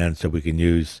pension plan, so we can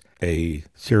use a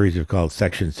series of called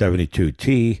Section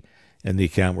 72T in the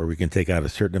account, where we can take out a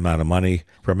certain amount of money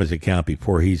from his account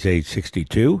before he's age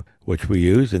 62, which we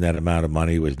used, and that amount of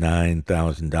money was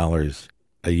 $9,000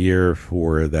 a year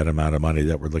for that amount of money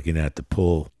that we're looking at to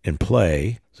pull and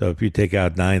play. So if you take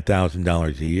out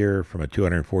 $9,000 a year from a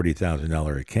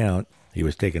 $240,000 account, he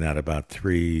was taking out about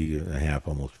 3.5,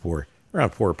 almost 4,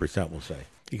 around 4%, we'll say.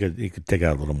 He could take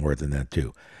out a little more than that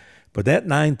too. But that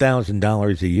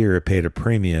 $9,000 a year paid a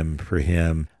premium for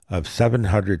him of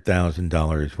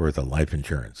 $700,000 worth of life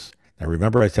insurance. Now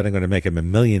remember, I said I'm going to make him a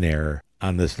millionaire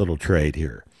on this little trade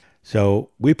here. So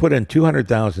we put in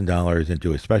 $200,000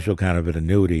 into a special kind of an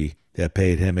annuity that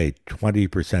paid him a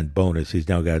 20% bonus. He's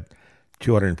now got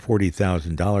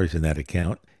 $240,000 in that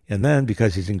account. And then,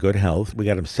 because he's in good health, we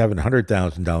got him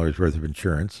 $700,000 worth of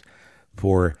insurance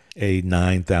for a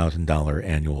 $9,000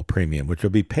 annual premium, which will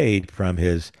be paid from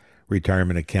his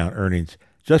retirement account earnings,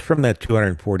 just from that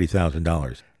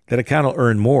 $240,000. That account will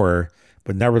earn more,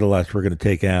 but nevertheless, we're going to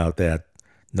take out that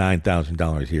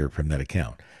 $9,000 a year from that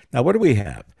account. Now, what do we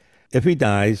have? If he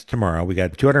dies tomorrow, we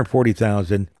got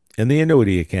 $240,000 in the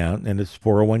annuity account and it's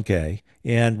 401k,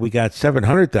 and we got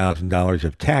 $700,000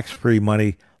 of tax-free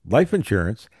money, life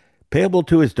insurance, payable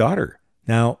to his daughter.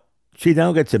 Now, she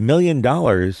now gets $1 million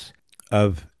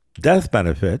of death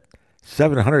benefit,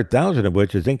 $700,000 of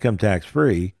which is income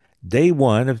tax-free, day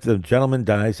one if the gentleman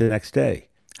dies the next day.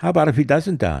 How about if he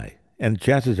doesn't die? And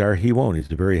chances are he won't.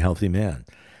 He's a very healthy man.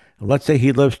 Let's say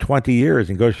he lives 20 years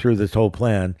and goes through this whole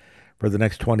plan for the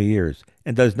next 20 years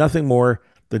and does nothing more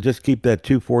than just keep that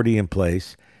 240 in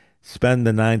place, spend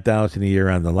the $9,000 a year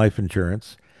on the life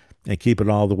insurance, and keep it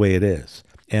all the way it is.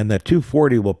 And that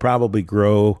 240 will probably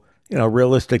grow,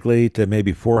 realistically to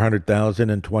maybe 400,000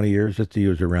 in 20 years, just to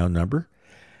use a round number.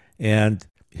 And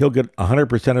he'll get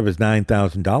 100% of his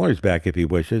 $9,000 back if he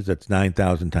wishes. That's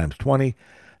 9,000 times 20.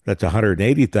 That's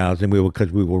 180,000.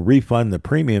 Because we will refund the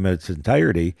premium in its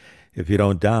entirety if you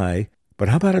don't die. But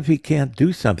how about if he can't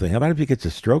do something? How about if he gets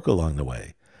a stroke along the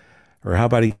way? Or how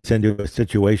about he gets into a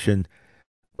situation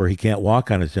where he can't walk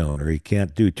on his own, or he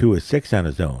can't do 2 or 6 on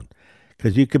his own?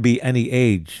 Because you could be any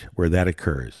age where that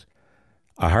occurs.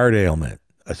 A heart ailment,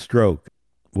 a stroke,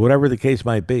 whatever the case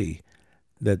might be,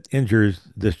 that injures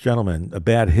this gentleman, a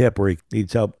bad hip where he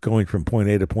needs help going from point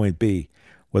A to point B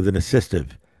with an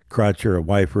assistive crutch, or a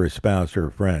wife or a spouse or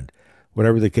a friend.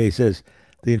 Whatever the case is,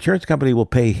 the insurance company will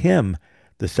pay him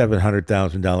the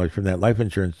 $700,000 from that life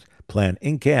insurance plan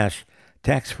in cash,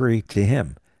 tax-free to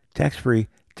him. Tax-free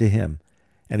to him.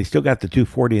 And he's still got the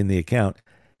 $240 in the account.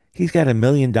 He's got $1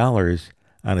 million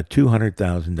on a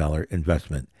 $200,000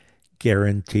 investment,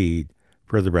 guaranteed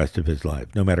for the rest of his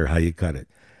life, no matter how you cut it.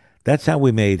 That's how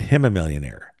we made him a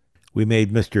millionaire. We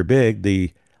made Mr. Big,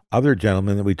 the other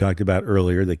gentleman that we talked about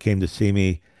earlier that came to see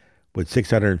me with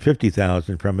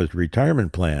 $650,000 from his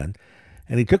retirement plan,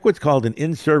 and he took what's called an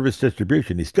in-service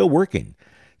distribution. He's still working.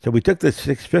 So we took the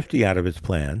 $650 out of his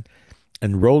plan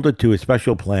and rolled it to a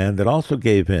special plan that also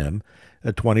gave him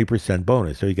a 20%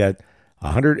 bonus. So he got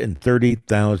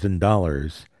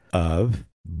 $130,000 of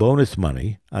bonus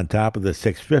money on top of the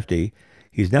 $650.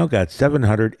 He's now got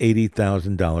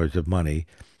 $780,000 of money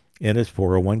in his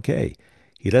 401k.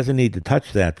 He doesn't need to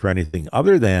touch that for anything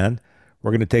other than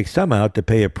we're going to take some out to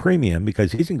pay a premium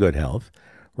because he's in good health.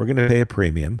 We're going to pay a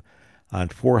premium on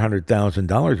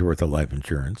 $400,000 worth of life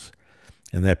insurance.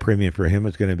 And that premium for him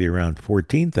is going to be around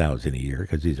 $14,000 a year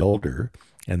because he's older.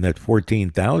 And that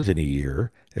 $14,000 a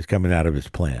year is coming out of his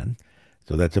plan.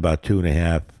 So that's about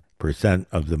 2.5%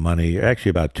 of the money,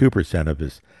 actually about 2% of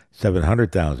his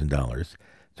 $700,000.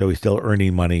 So he's still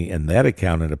earning money in that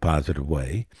account in a positive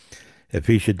way. If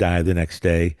he should die the next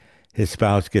day, his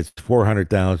spouse gets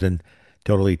 $400,000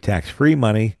 totally tax-free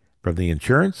money from the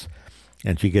insurance,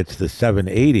 and she gets the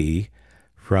 $780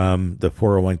 from the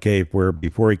 401k, where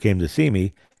before he came to see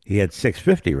me, he had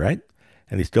 $650, right?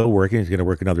 And he's still working. He's going to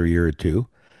work another year or two.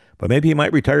 But maybe he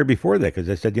might retire before that, because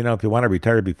I said, if you want to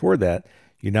retire before that,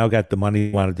 you now got the money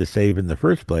you wanted to save in the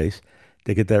first place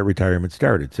to get that retirement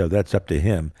started. So that's up to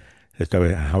him as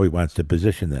to how he wants to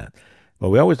position that. But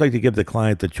we always like to give the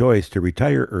client the choice to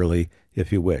retire early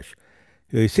if you wish.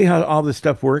 You see how all this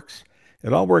stuff works?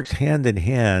 It all works hand in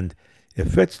hand. It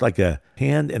fits like a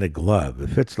hand in a glove. It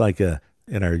fits like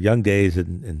in our young days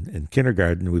in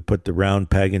kindergarten, we put the round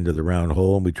peg into the round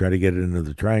hole and we try to get it into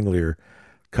the triangular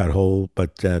cut hole,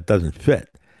 but it doesn't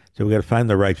fit. So we got to find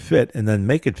the right fit and then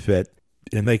make it fit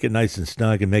and make it nice and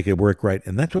snug and make it work right.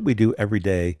 And that's what we do every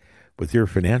day with your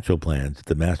financial plans at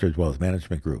the Masters Wealth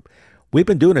Management Group. We've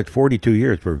been doing it 42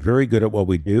 years. We're very good at what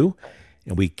we do,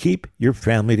 and we keep your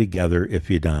family together if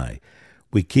you die.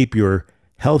 We keep your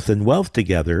health and wealth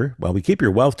together. Well, we keep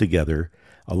your wealth together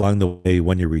along the way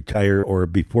when you retire or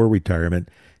before retirement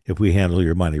if we handle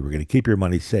your money. We're going to keep your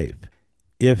money safe.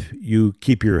 If you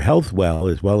keep your health well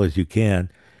as you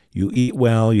can, you eat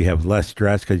well, you have less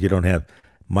stress because you don't have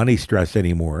money stress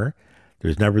anymore.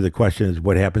 There's never the question is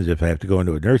what happens if I have to go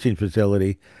into a nursing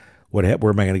facility? Where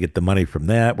am I going to get the money from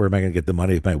that? Where am I going to get the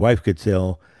money if my wife gets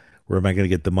ill? Where am I going to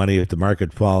get the money if the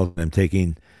market falls and I'm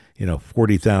taking,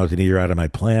 $40,000 a year out of my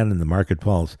plan and the market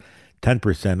falls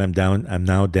 10%? I'm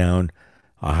now down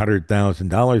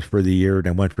 $100,000 for the year, and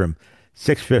I went from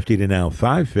 $650 to now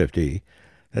 $550.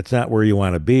 That's not where you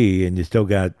want to be, and you still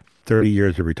got 30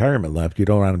 years of retirement left. You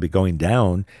don't want to be going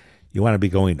down. You want to be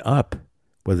going up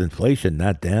with inflation,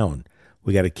 not down.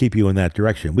 We got to keep you in that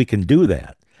direction. We can do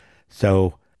that.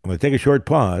 So I'm going to take a short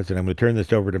pause, and I'm going to turn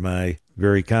this over to my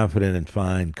very confident and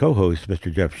fine co-host,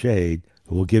 Mr. Jeff Shade,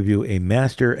 who will give you a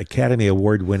Master Academy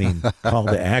Award-winning call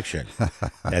to action,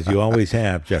 as you always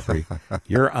have, Jeffrey.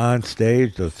 You're on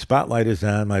stage. The spotlight is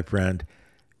on, my friend.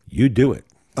 You do it.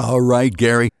 All right,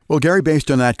 Gary. Well, Gary, based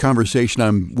on that conversation,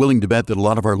 I'm willing to bet that a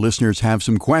lot of our listeners have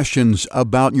some questions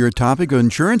about your topic of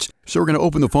insurance. So we're going to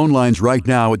open the phone lines right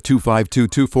now at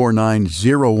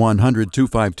 252-249-0100,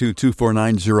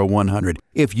 252-249-0100.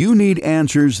 If you need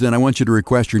answers, then I want you to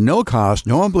request your no-cost,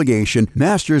 no-obligation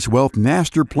Masters Wealth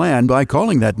Master Plan by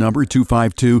calling that number,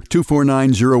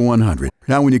 252-249-0100.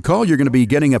 Now, when you call, you're going to be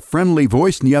getting a friendly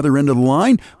voice on the other end of the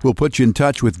line. We'll put you in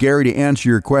touch with Gary to answer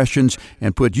your questions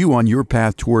and put you on your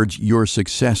path towards your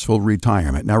successful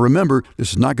retirement. Now, remember,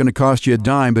 this is not going to cost you a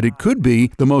dime, but it could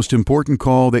be the most important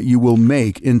call that you will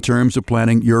make in terms of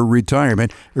planning your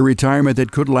retirement, a retirement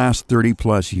that could last 30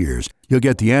 plus years. You'll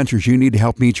get the answers you need to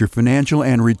help meet your financial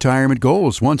and retirement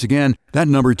goals. Once again, that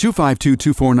number,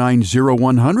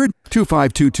 252-249-0100,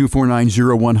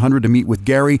 252-249-0100 to meet with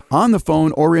Gary on the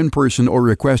phone or in person, or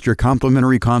request your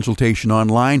complimentary consultation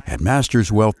online at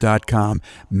masterswealth.com,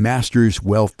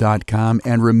 masterswealth.com.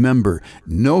 And remember,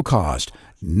 no cost,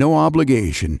 no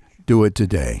obligation. Do it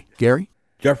today. Gary?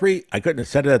 Jeffrey, I couldn't have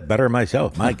said that better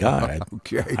myself. My God.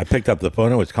 Okay. I picked up the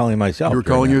phone and was calling myself. You were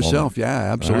calling yourself. Moment.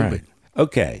 Yeah, absolutely. Right.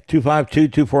 Okay,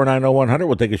 252-249-0100.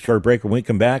 We'll take a short break. When we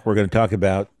come back, we're going to talk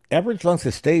about average length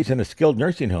of stays in a skilled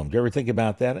nursing home. Do you ever think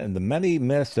about that? And the many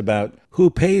myths about who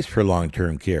pays for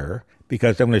long-term care,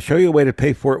 because I'm going to show you a way to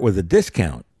pay for it with a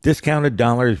discount. Discounted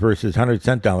dollars versus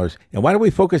 100-cent dollars. And why do we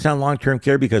focus on long-term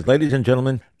care? Because, ladies and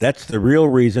gentlemen, that's the real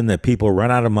reason that people run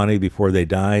out of money before they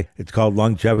die. It's called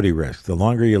longevity risk. The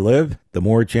longer you live, the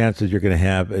more chances you're going to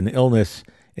have an illness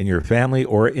in your family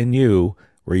or in you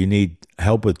where you need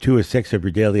help with 2 or 6 of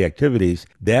your daily activities.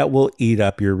 That will eat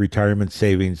up your retirement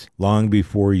savings long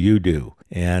before you do.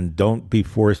 And don't be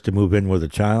forced to move in with a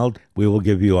child. We will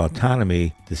give you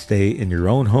autonomy to stay in your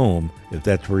own home if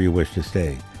that's where you wish to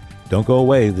stay. Don't go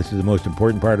away. This is the most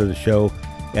important part of the show,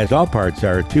 as all parts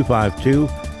are.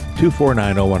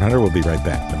 252-249-0100. We'll be right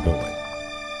back. Don't go away.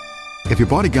 If you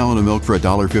bought a gallon of milk for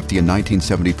 $1.50 in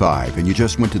 1975 and you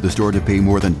just went to the store to pay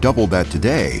more than double that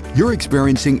today, you're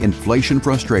experiencing inflation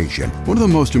frustration. One of the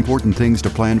most important things to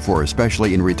plan for,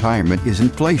 especially in retirement, is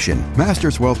inflation.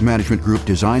 Masters Wealth Management Group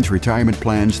designs retirement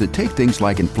plans that take things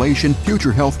like inflation,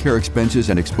 future health care expenses,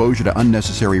 and exposure to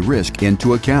unnecessary risk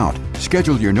into account.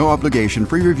 Schedule your no-obligation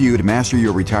free review to master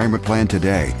your retirement plan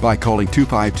today by calling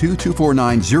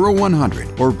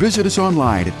 252-249-0100 or visit us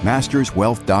online at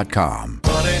masterswealth.com.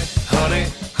 Honey,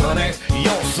 honey,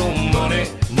 you're so money.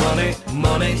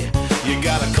 You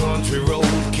got a country road,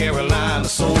 Carolina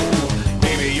soul.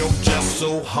 Baby, you're just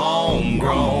so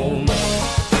homegrown.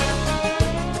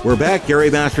 We're back.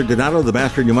 Gary Master Donato, the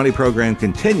Mastering Your Money program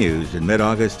continues in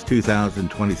mid-August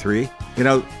 2023. You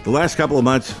know, the last couple of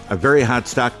months, a very hot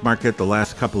stock market. The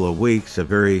last couple of weeks, a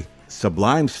very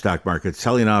sublime stock market,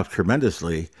 selling off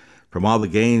tremendously from all the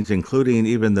gains, including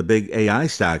even the big AI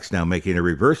stocks now making a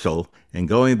reversal and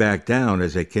going back down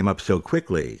as they came up so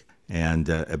quickly. And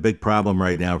a big problem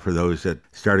right now for those that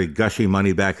started gushing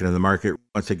money back into the market.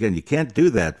 Once again, you can't do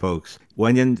that, folks,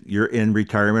 when you're in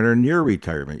retirement or near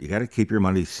retirement. You got to keep your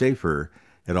money safer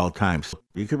at all times.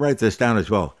 You can write this down as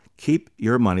well. Keep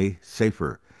your money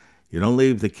safer. You don't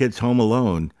leave the kids home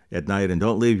alone at night, and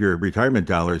don't leave your retirement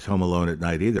dollars home alone at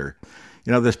night either.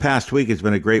 You know, this past week has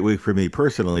been a great week for me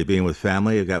personally, being with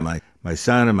family. I've got my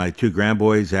son and my two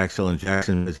grandboys, Axel and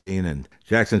Jackson, visiting, and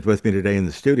Jackson's with me today in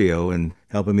the studio and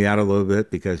helping me out a little bit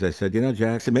because I said, you know,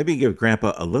 Jackson, maybe give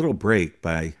Grandpa a little break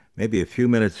by maybe a few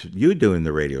minutes you doing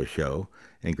the radio show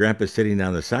and Grandpa sitting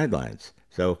down the sidelines.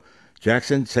 So,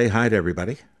 Jackson, say hi to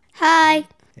everybody. Hi.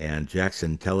 And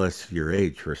Jackson, tell us your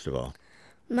age, first of all.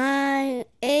 My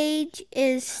age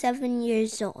is 7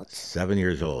 years old. 7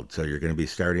 years old. So you're going to be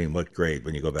starting what grade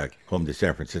when you go back home to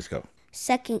San Francisco?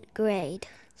 Second grade.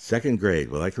 Second grade.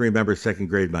 Well, I can remember second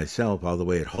grade myself all the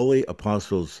way at Holy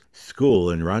Apostles School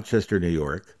in Rochester, New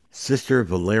York. Sister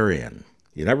Valerian.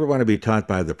 You never want to be taught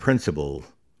by the principal.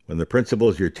 When the principal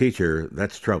is your teacher,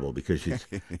 that's trouble because she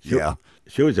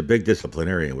was a big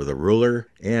disciplinarian with a ruler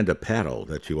and a paddle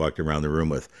that she walked around the room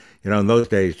with. You know, in those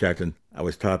days, Jackson, I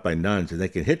was taught by nuns, and they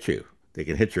can hit you. They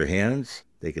can hit your hands.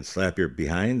 They can slap your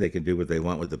behind. They can do what they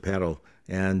want with the paddle.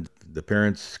 And the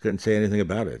parents couldn't say anything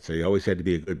about it. So you always had to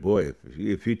be a good boy.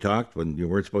 If you talked when you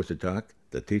weren't supposed to talk,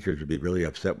 the teachers would be really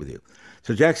upset with you.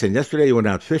 So, Jackson, yesterday you went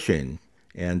out fishing.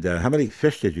 And how many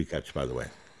fish did you catch, by the way?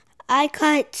 I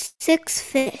caught 6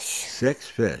 fish. 6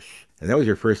 fish. And that was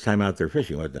your first time out there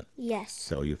fishing, wasn't it? Yes.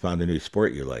 So you found a new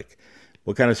sport you like.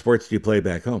 What kind of sports do you play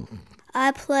back home?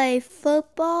 I play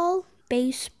football,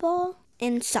 baseball,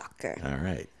 and soccer. All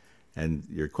right. And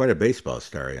you're quite a baseball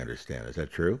star, I understand. Is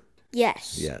that true?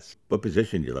 Yes. Yes. What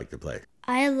position do you like to play?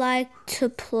 I like to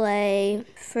play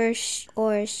first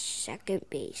or second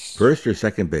base. First or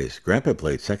second base. Grandpa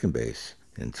played second base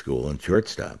in school and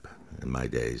shortstop in my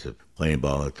days of playing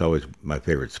ball. It's always my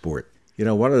favorite sport. You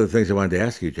know, one of the things I wanted to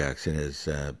ask you, Jackson, is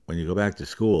when you go back to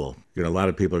school, you know, a lot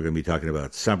of people are going to be talking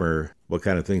about summer, what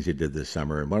kind of things you did this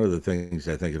summer. And one of the things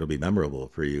I think it'll be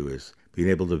memorable for you is being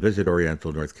able to visit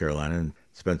Oriental, North Carolina, and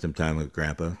spend some time with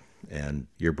Grandpa and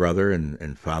your brother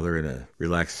and father in a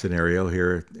relaxed scenario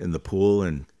here in the pool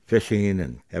and fishing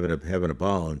and having a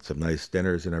ball and some nice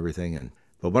dinners and everything.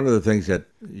 But one of the things that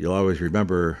you'll always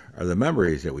remember are the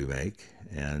memories that we make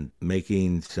and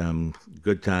making some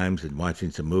good times and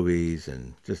watching some movies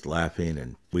and just laughing.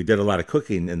 And we did a lot of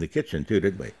cooking in the kitchen too,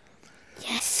 didn't we?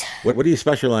 Yes. What do you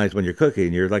specialize when you're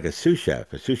cooking? You're like a sous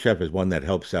chef. A sous chef is one that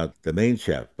helps out the main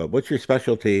chef. But what's your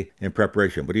specialty in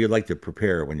preparation? What do you like to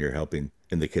prepare when you're helping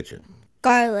in the kitchen?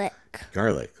 Garlic.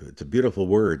 Garlic. It's a beautiful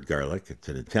word, garlic. It's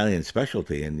an Italian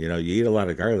specialty. And, you know, you eat a lot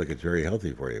of garlic. It's very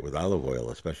healthy for you, with olive oil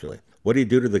especially. What do you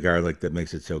do to the garlic that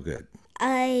makes it so good?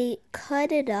 I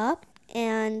cut it up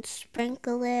and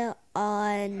sprinkle it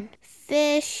on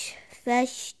fish,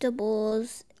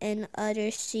 vegetables, and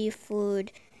other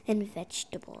seafood and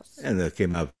vegetables. And that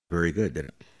came out very good,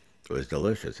 didn't it? It was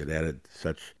delicious. It added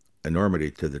such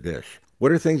enormity to the dish.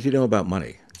 What are things you know about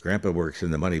money? Grandpa works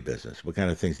in the money business. What kind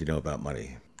of things do you know about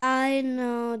money? I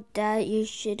know that you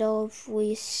should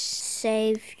always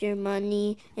save your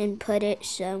money and put it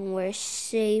somewhere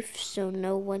safe so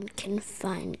no one can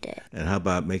find it. And how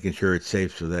about making sure it's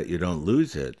safe so that you don't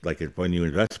lose it? Like when you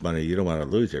invest money, you don't want to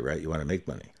lose it, right? You want to make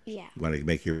money. Yeah. You want to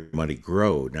make your money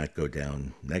grow, not go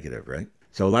down negative, right?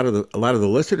 So a lot of the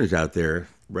listeners out there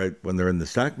right when they're in the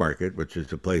stock market, which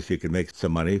is a place you can make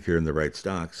some money if you're in the right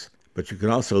stocks. But you can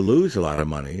also lose a lot of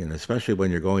money, and especially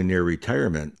when you're going near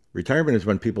retirement. Retirement is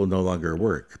when people no longer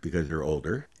work because they're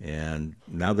older, and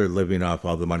now they're living off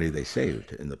all the money they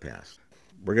saved in the past.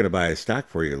 We're going to buy a stock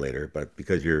for you later, but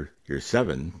because you're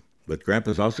 7, but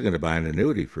Grandpa's also going to buy an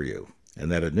annuity for you,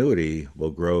 and that annuity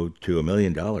will grow to $1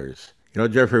 million. You know,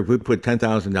 Jeffrey, if we put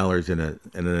 $10,000 in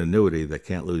an annuity that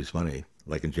can't lose money,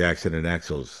 like in Jackson and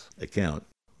Axel's account,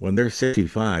 when they're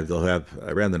 65, they'll have,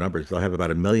 I ran the numbers, they'll have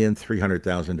about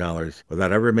 $1,300,000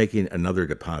 without ever making another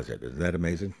deposit. Isn't that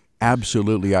amazing?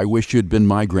 Absolutely. I wish you'd been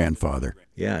my grandfather.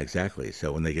 Yeah, exactly.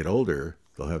 So when they get older,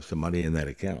 they'll have some money in that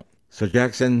account. So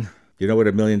Jackson, do you know what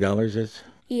 $1 million is?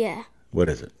 Yeah. What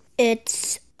is it?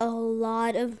 It's a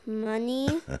lot of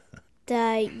money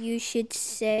that you should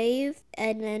save,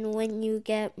 and then when you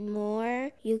get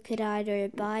more, you could either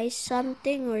buy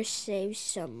something or save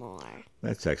some more.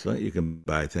 That's excellent. You can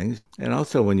buy things. And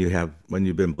also when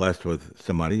you've been blessed with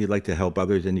some money, you'd like to help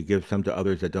others and you give some to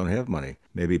others that don't have money.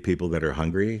 Maybe people that are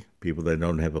hungry, people that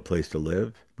don't have a place to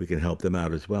live. We can help them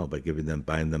out as well by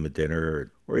buying them a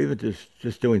dinner or even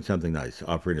just doing something nice,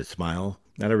 offering a smile.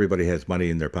 Not everybody has money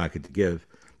in their pocket to give,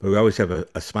 but we always have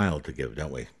a smile to give,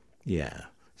 don't we? Yeah.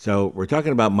 So we're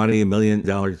talking about money, $1 million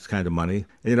kind of money.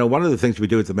 And, you know, one of the things we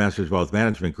do at the Masters Wealth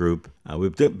Management Group,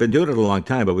 we've been doing it a long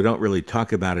time, but we don't really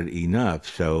talk about it enough.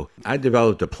 So I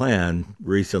developed a plan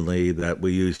recently that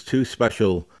we use 2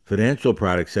 special financial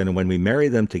products, and when we marry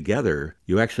them together,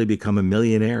 you actually become a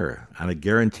millionaire on a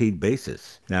guaranteed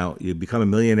basis. Now, you become a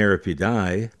millionaire if you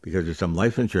die because there's some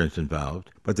life insurance involved.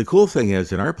 But the cool thing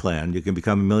is, in our plan, you can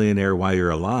become a millionaire while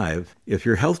you're alive if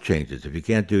your health changes. If you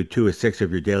can't do 2 of 6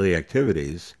 of your daily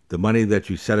activities, the money that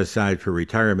you set aside for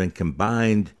retirement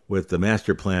combined with the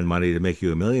master plan money to make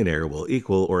you a millionaire will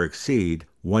equal or exceed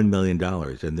 $1 million.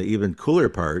 And the even cooler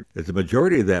part is the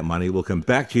majority of that money will come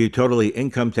back to you totally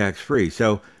income tax free.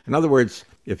 So, in other words,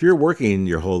 if you're working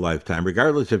your whole lifetime,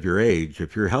 regardless of your age,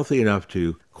 if you're healthy enough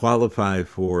to qualify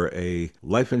for a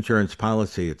life insurance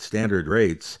policy at standard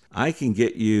rates, I can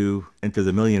get you into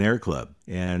the Millionaire Club.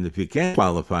 And if you can't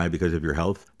qualify because of your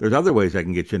health, there's other ways I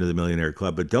can get you into the Millionaire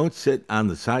Club. But don't sit on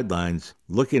the sidelines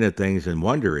looking at things and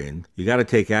wondering. You got to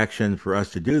take action for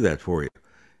us to do that for you.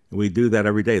 We do that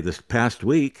every day. This past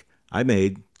week, I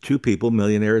made 2 people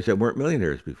millionaires that weren't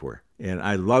millionaires before. And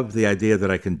I love the idea that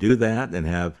I can do that and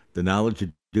have the knowledge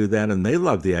to do that. And they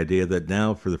love the idea that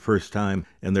now, for the first time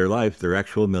in their life, they're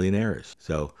actual millionaires.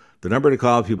 So the number to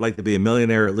call if you'd like to be a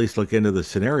millionaire, at least look into the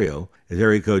scenario, is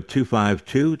area code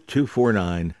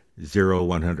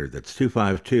 252-249-0100. That's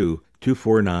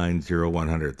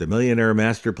 252-249-0100. The Millionaire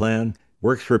Master Plan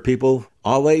works for people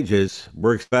all ages,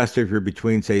 works best if you're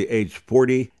between, say, age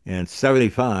 40 and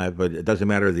 75, but it doesn't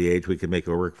matter the age, we can make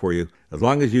it work for you. As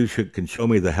long as you can show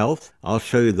me the health, I'll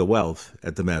show you the wealth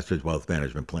at the Masters Wealth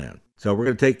Management Plan. So we're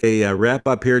going to take a wrap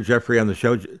up here, Jeffrey, on the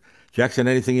show. Jackson,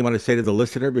 anything you want to say to the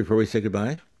listener before we say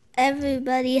goodbye?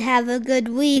 Everybody have a good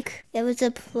week. It was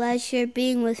a pleasure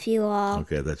being with you all.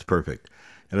 Okay, that's perfect.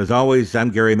 And as always, I'm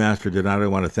Gary Masterdonato. I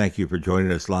want to thank you for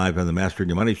joining us live on the Mastering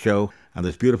Your Money Show on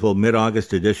this beautiful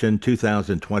mid-August edition,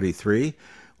 2023.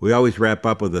 We always wrap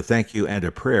up with a thank you and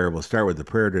a prayer. We'll start with the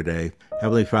prayer today.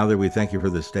 Heavenly Father, we thank you for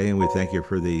this day, and we thank you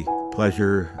for the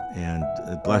pleasure and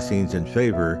blessings and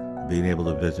favor of being able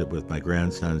to visit with my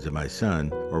grandsons and my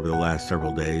son over the last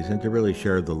several days and to really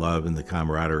share the love and the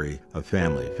camaraderie of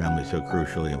family. Family is so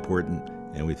crucially important.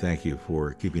 And we thank you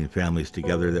for keeping families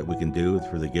together that we can do,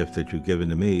 for the gift that you've given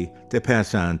to me to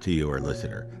pass on to you, our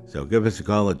listener. So give us a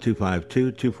call at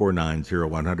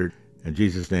 252-249-0100. In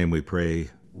Jesus' name we pray,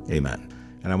 amen.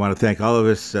 And I want to thank all of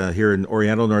us here in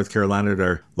Oriental, North Carolina at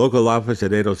our local office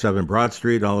at 807 Broad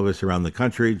Street, all of us around the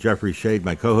country. Jeffrey Shade,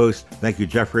 my co-host. Thank you,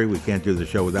 Jeffrey. We can't do the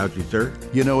show without you, sir.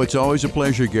 You know, it's always a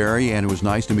pleasure, Gary, and it was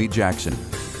nice to meet Jackson.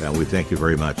 Yeah, we thank you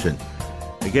very much. And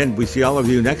again, we see all of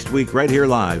you next week right here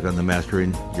live on the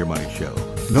Mastering Your Money Show.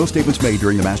 No statements made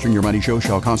during the Mastering Your Money Show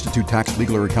shall constitute tax,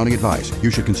 legal, or accounting advice. You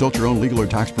should consult your own legal or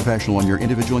tax professional on your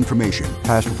individual information.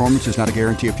 Past performance is not a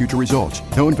guarantee of future results.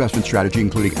 No investment strategy,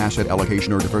 including asset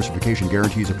allocation or diversification,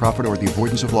 guarantees a profit or the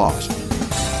avoidance of loss.